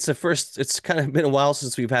 yeah, it's kind of been a while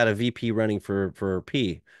since we've had a VP running for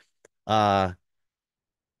P. Uh,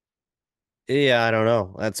 yeah, I don't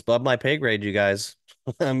know. That's above my pay grade, you guys.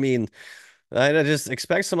 I mean, I just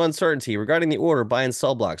expect some uncertainty regarding the order buy and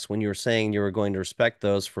sell blocks when you were saying you were going to respect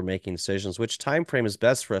those for making decisions. Which time frame is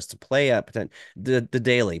best for us to play at the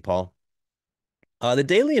daily, Paul? The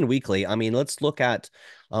daily and weekly. I mean, let's look at.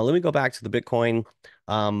 Let me go back to the Bitcoin.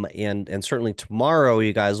 And certainly tomorrow,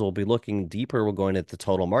 you guys will be looking deeper. We're going at the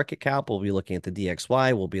total market cap. We'll be looking at the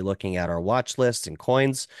DXY. We'll be looking at our watch list and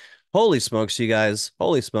coins. Holy smokes, you guys!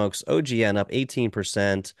 Holy smokes! OGN up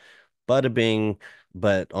 18%. Bada bing.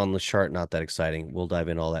 But on the chart, not that exciting. We'll dive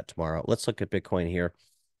in all that tomorrow. Let's look at Bitcoin here.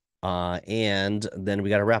 And then we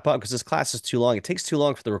got to wrap up because this class is too long. It takes too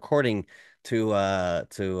long for the recording to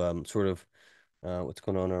sort of what's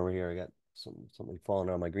going on over here? I got something falling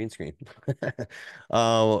on my green screen. But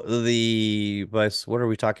what are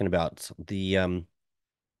we talking about? Anyway,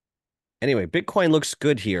 Bitcoin looks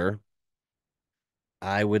good here.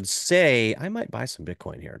 I would say I might buy some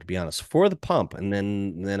Bitcoin here, to be honest, for the pump, and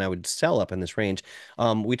then I would sell up in this range.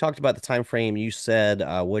 We talked about the time frame. You said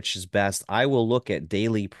which is best. I will look at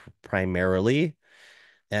daily primarily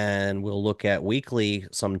and we'll look at weekly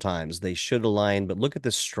sometimes. They should align, but look at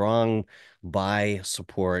the strong buy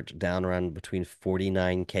support down around between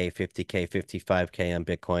 49K, 50K, 55K on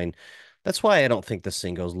Bitcoin. That's why I don't think this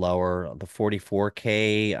thing goes lower. The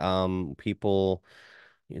 44K people,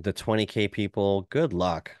 the 20K people, good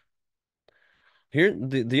luck. Here,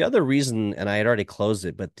 the other reason, and I had already closed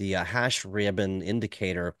it, but the hash ribbon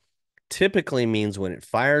indicator typically means when it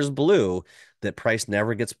fires blue, that price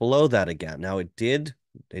never gets below that again. Now it did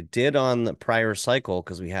on the prior cycle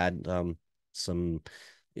because we had some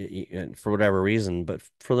for whatever reason, but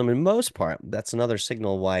for the most part, that's another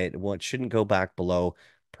signal why it shouldn't go back below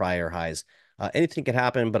prior highs. Anything could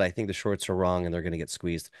happen, but I think the shorts are wrong and they're going to get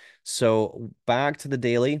squeezed. So back to the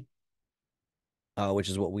daily. Which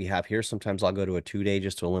is what we have here. Sometimes I'll go to a 2-day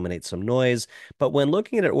just to eliminate some noise. But when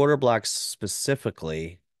looking at order blocks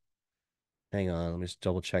specifically, hang on, let me just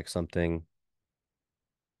double check something.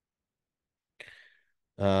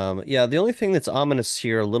 Yeah, the only thing that's ominous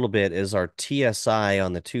here a little bit is our TSI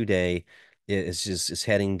on the 2-day is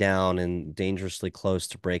heading down and dangerously close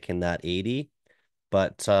to breaking that 80.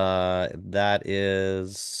 But that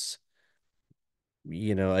is,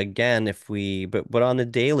 again, if we but on the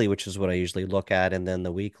daily, which is what I usually look at, and then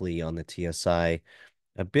the weekly on the TSI,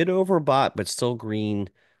 a bit overbought, but still green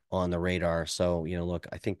on the radar. So, look,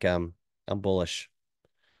 I think I'm bullish.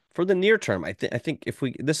 for the near term, I think if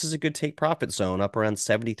we this is a good take profit zone up around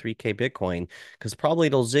 73K Bitcoin because probably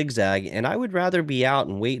it'll zigzag, and I would rather be out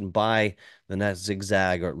and wait and buy than that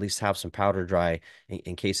zigzag or at least have some powder dry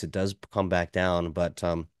in case it does come back down. But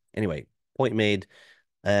anyway, point made.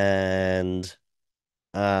 And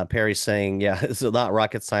Perry's saying, yeah, it's not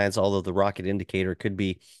rocket science, although the rocket indicator could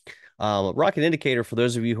be. Rocket indicator, for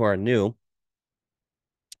those of you who are new,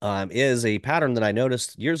 is a pattern that I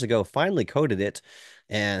noticed years ago, finally coded it,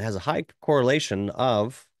 and has a high correlation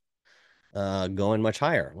of going much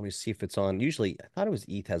higher. Let me see if it's on. Usually, I thought it was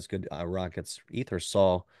ETH has good rockets. ETH or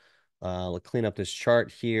Sol. Let's clean up this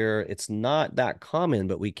chart here. It's not that common,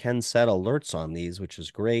 but we can set alerts on these, which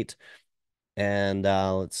is great. And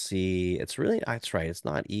let's see. It's really, that's right. It's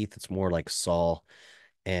not ETH. It's more like Sol.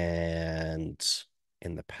 And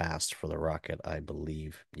in the past for the rocket, I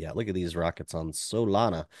believe. Yeah, look at these rockets on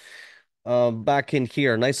Solana. Back in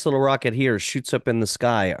here, nice little rocket here shoots up in the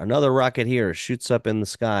sky. Another rocket here shoots up in the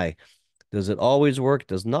sky. Does it always work?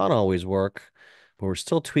 Does not always work, but we're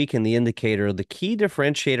still tweaking the indicator. The key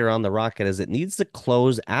differentiator on the rocket is it needs to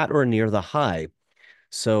close at or near the high.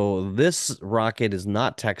 So this rocket is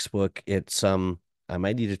not textbook. It's I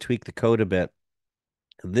might need to tweak the code a bit.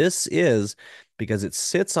 This is because it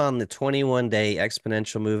sits on the 21-day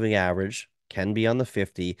exponential moving average, can be on the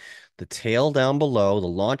 50. The tail down below, the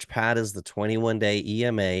launch pad is the 21-day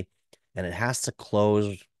EMA, and it has to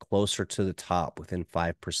close closer to the top within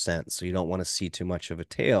 5%. So you don't want to see too much of a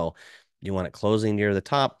tail. You want it closing near the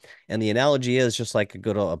top. And the analogy is just like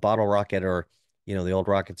a bottle rocket or the old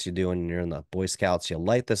rockets you do when you're in the Boy Scouts. You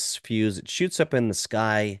light this fuse, it shoots up in the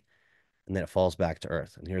sky, and then it falls back to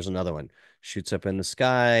Earth. And here's another one. Shoots up in the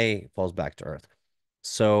sky, falls back to Earth.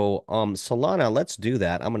 So Solana, let's do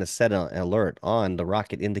that. I'm going to set an alert on the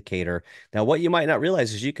rocket indicator. Now, what you might not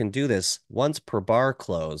realize is you can do this once per bar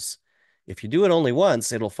close. If you do it only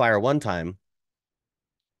once, it'll fire one time,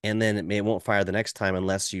 and then it won't fire the next time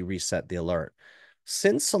unless you reset the alert.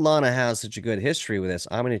 Since Solana has such a good history with this,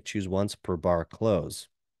 I'm going to choose once per bar close.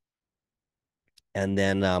 And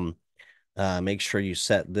then make sure you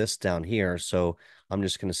set this down here. So I'm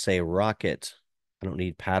just going to say rocket. I don't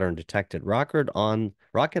need pattern detected. Rocket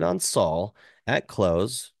on Sol at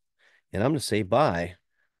close. And I'm going to say buy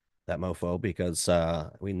that mofo because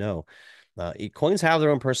we know coins have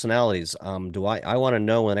their own personalities. I want to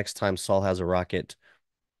know when next time Sol has a rocket.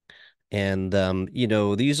 And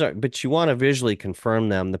these are, but you want to visually confirm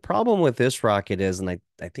them. The problem with this rocket is, and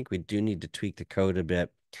I think we do need to tweak the code a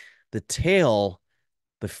bit. The tail,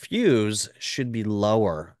 the fuse should be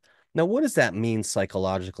lower. Now, what does that mean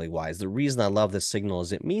psychologically wise? The reason I love this signal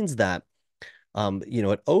is it means that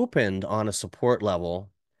it opened on a support level,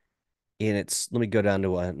 and let me go down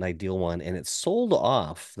to an ideal one, and it's sold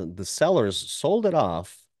off. The sellers sold it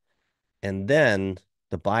off, and then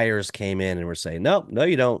the buyers came in and were saying, nope, no,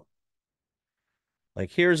 you don't. Like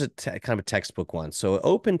here's kind of a textbook one. So it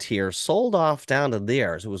opened here, sold off down to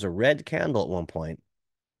there. So it was a red candle at one point,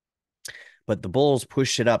 but the bulls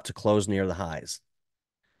pushed it up to close near the highs.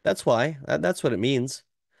 That's why. That's what it means.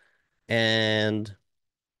 And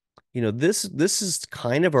this is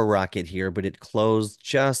kind of a rocket here, but it closed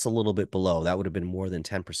just a little bit below. That would have been more than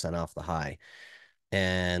 10% off the high.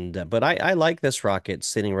 And but I like this rocket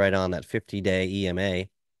sitting right on that 50-day EMA.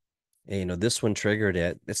 And, this one triggered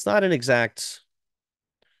it. It's not an exact,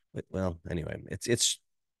 well, anyway, it's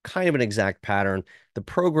kind of an exact pattern. The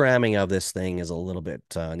programming of this thing is a little bit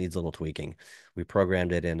needs a little tweaking. We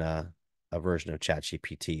programmed it in a version of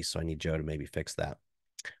ChatGPT, so I need Joe to maybe fix that.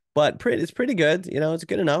 But it's pretty good. It's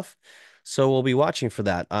good enough. So we'll be watching for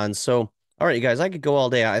that. And so, all right, you guys, I could go all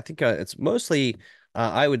day. I think it's mostly,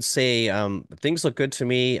 I would say things look good to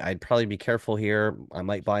me. I'd probably be careful here. I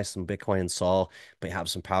might buy some Bitcoin and Sol, but have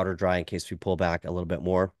some powder dry in case we pull back a little bit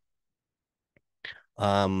more.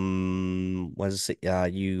 Was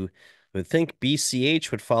it, you would think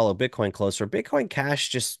BCH would follow Bitcoin closer. Bitcoin Cash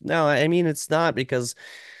just, no, I mean, it's not because,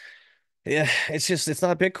 yeah, it's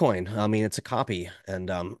not Bitcoin. I mean, it's a copy.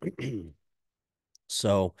 And,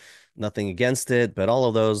 so nothing against it, but all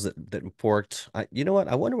of those that forked, you know what?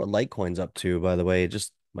 I wonder what Litecoin's up to, by the way.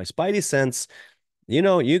 Just my spidey sense,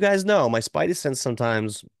 you guys know my spidey sense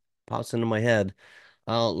sometimes pops into my head.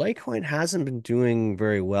 Litecoin hasn't been doing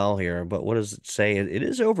very well here, but what does it say? It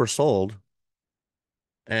is oversold.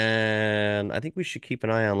 And I think we should keep an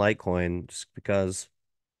eye on Litecoin just because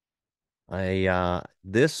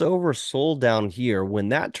this oversold down here, when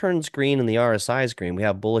that turns green and the RSI is green, we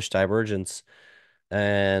have bullish divergence.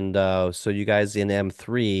 And so you guys in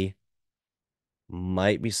M3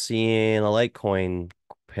 might be seeing a Litecoin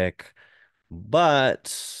pick,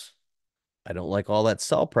 but I don't like all that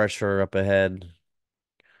sell pressure up ahead.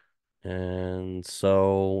 And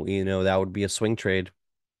so, that would be a swing trade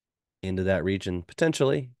into that region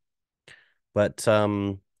potentially. But let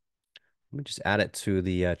me just add it to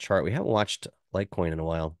the chart. We haven't watched Litecoin in a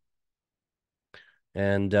while.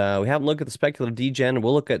 And we haven't looked at the speculative degen.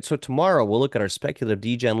 So tomorrow we'll look at our speculative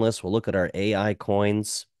degen list. We'll look at our AI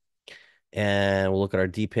coins, and we'll look at our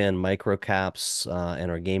DPIN micro caps and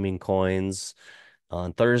our gaming coins.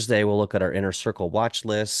 On Thursday, we'll look at our inner circle watch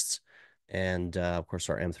list and, of course,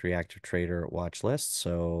 our M3 active trader watch list.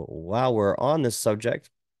 So while we're on this subject,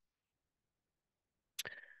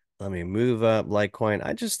 let me move up Litecoin.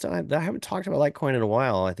 I haven't talked about Litecoin in a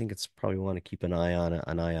while. I think it's probably one to keep an eye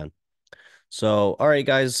on. So, all right,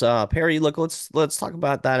 guys, Perry, look, let's talk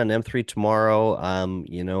about that in M3 tomorrow. I'm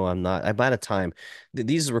out of time.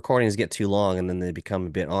 These recordings get too long and then they become a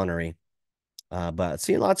bit ornery. But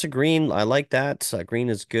seeing lots of green, I like that. Green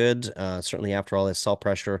is good. Certainly after all this sell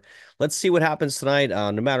pressure. Let's see what happens tonight.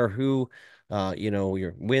 No matter who,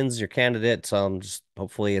 your wins, your candidate. Just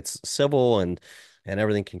hopefully it's civil and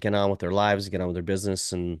everything can get on with their lives, get on with their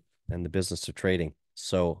business and the business of trading.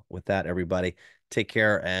 So with that, everybody, take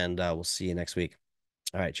care and we'll see you next week.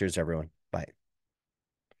 All right, cheers, everyone. Bye.